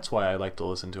 and that's why I like to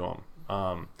listen to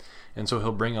him. And so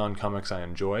he'll bring on comics I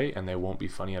enjoy, and they won't be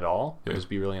funny at all. They'll just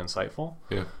be really insightful.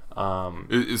 Yeah.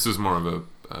 This is more of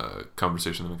a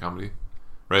conversation than a comedy,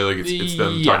 right? Like it's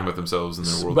them talking about themselves and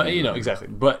their world. But exactly.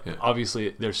 But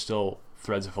obviously, there's still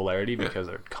threads of hilarity because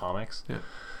they're comics. Yeah.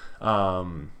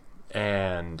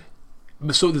 And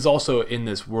so there's also, in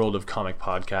this world of comic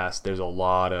podcasts, there's a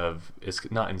lot of, it's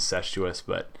not incestuous,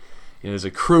 but there's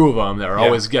a crew of them that are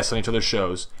always guests on each other's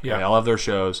shows. Yeah. And they all have their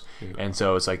shows. Yeah. And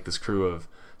so it's like this crew of,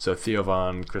 so Theo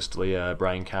Von, Chris D'Elia,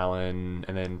 Brian Callen,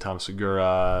 and then Tom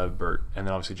Segura, Bert, and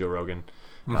then obviously Joe Rogan.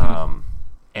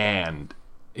 And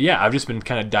yeah, I've just been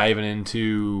kind of diving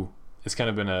into, it's kind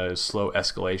of been a slow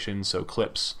escalation. So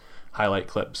highlight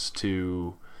clips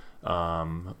to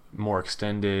more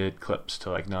extended clips to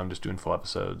like, now I'm just doing full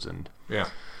episodes. And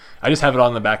I just have it on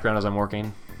in the background as I'm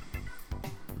working.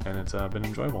 And it's been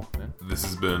enjoyable, man. This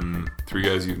has been Three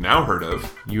Guys You've Now Heard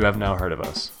Of. You have now heard of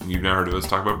us. And you've now heard of us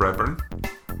talk about Brightburn.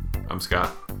 I'm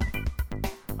Scott.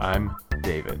 I'm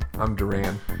David. I'm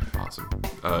Duran. Awesome.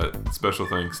 Special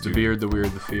thanks to The Beard, the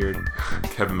Weird, the Feared.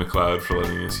 Kevin MacLeod for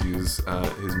letting us use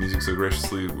his music so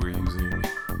graciously. We're using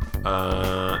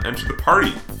Enter the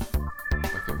Party by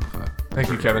Kevin MacLeod. Thank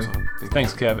you, Kevin.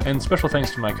 Thanks, Kev. And special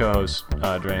thanks to my co-hosts,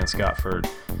 Duran and Scott, for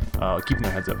keeping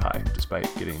their heads up high despite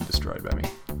getting destroyed by me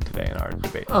today in our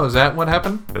debate. Oh, is that what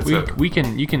happened?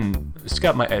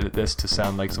 Scott might edit this to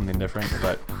sound like something different,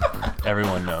 but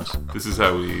everyone knows. This is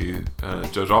how we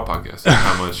judge all podcasts,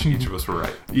 how much each of us were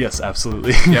right. Yes,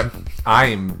 absolutely. Yep. I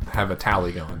have a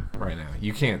tally going right now.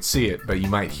 You can't see it, but you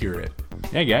might hear it.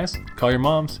 Yeah, guys, call your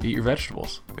moms, eat your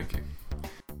vegetables. Thank you.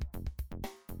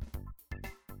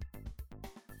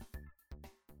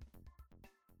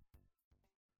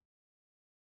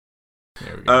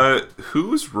 There we go.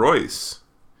 Who's Royce?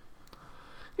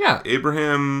 Yeah.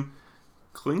 Abraham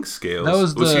Clinkscales. That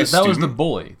was the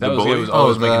bully. That The was bully? He was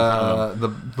always making fun of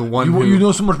him. the one who... You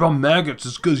know so much about maggots.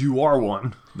 It's because you are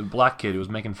one. The black kid who was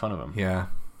making fun of him. Yeah.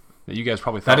 That you guys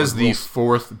probably thought That is was the Will.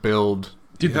 fourth build.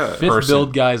 Dude, Yeah. the fifth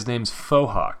build guy's name's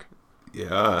Fohawk.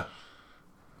 Yeah.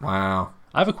 Wow.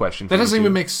 I have a question for That you doesn't two.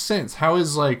 even make sense. How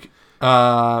is,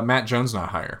 Matt Jones not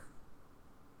higher?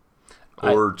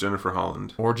 Or Jennifer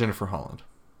Holland. Or Jennifer Holland?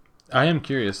 I am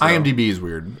curious, though. IMDb is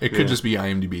weird. It could just be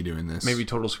IMDb doing this. Maybe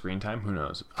total screen time. Who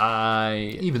knows?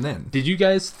 Even then. Did you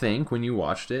guys think when you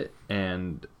watched it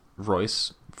and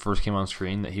Royce first came on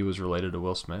screen that he was related to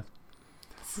Will Smith?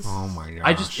 Oh my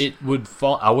gosh. It would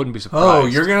fall. I wouldn't be surprised. Oh,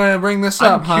 you're going to bring this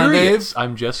up, huh, Dave?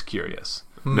 I'm just curious.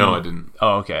 No, I didn't.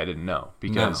 Oh, okay. I didn't know.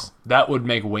 Because that would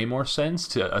make way more sense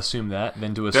to assume that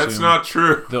than to assume That's not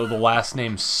true. the last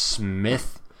name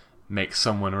Smith makes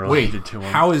someone related to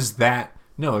him. How is that?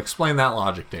 No, explain that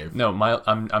logic, Dave. No,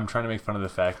 I'm trying to make fun of the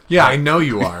fact. Yeah, I know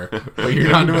you are, but you're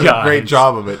not doing a Guys, great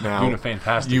job of it now. Doing a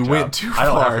fantastic You job. went too I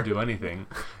don't far. have to do anything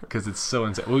because it's so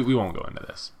insane. We won't go into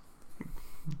this.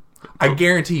 I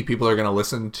guarantee people are going to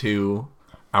listen to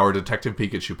our Detective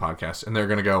Pikachu podcast, and they're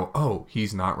going to go, oh,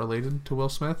 he's not related to Will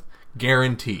Smith?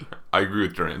 Guarantee. I agree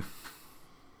with Duran.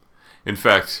 In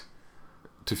fact,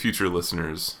 to future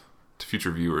listeners, to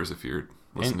future viewers, if you're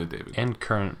listening to David, And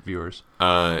current viewers.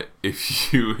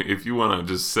 if you want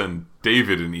to just send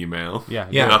David an email, Yeah.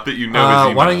 not that you know his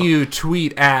email. Why don't you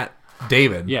tweet at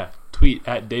David? Yeah. Tweet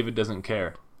at David doesn't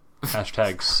care.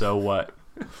 Hashtag so what.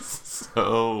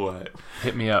 So what?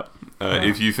 Hit me up.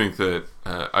 If you think that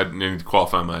I need to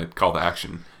qualify my call to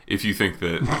action. If you think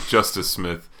that Justice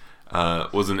Smith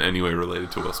was in any way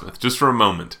related to Will Smith, just for a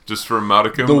moment, just for a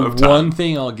modicum of The time. one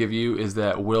thing I'll give you is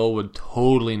that Will would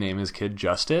totally name his kid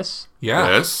Justice. Yeah.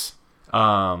 Yes.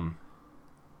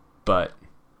 But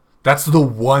That's the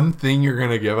one thing you're going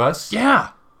to give us? yeah.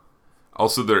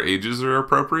 Also, their ages are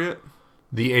appropriate.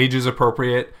 The age is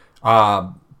appropriate.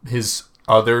 His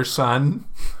other son.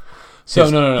 So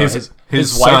His- no.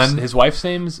 his wife's, son- his wife's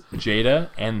name's Jada,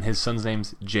 and his son's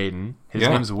name's Jaden. His Yeah.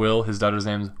 name's Will. His daughter's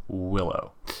name's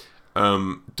Willow.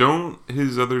 Don't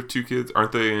his other two kids,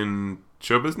 aren't they in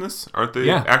show business? Aren't they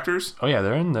Yeah. actors? Oh yeah,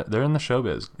 they're in the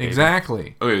showbiz. David.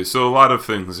 Exactly. Okay, so a lot of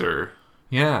things are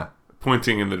Yeah.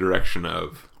 pointing in the direction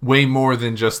of. Way more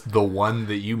than just the one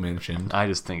that you mentioned. I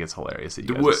just think it's hilarious that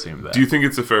you guys What, assume that. do you think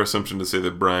it's a fair assumption to say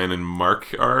that Brian and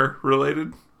Mark are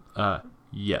related?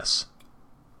 Yes.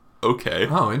 Okay.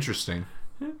 Oh, interesting.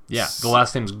 Yeah. The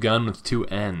last name's Gunn with 2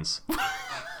 N's.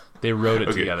 They wrote it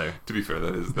Okay. together. To be fair,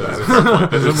 that is a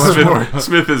fair point.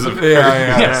 Smith is a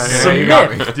Yeah, you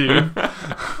got me. Smith, dude.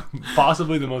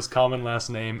 Possibly the most common last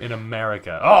name in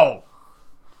America. Oh,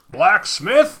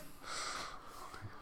 Blacksmith.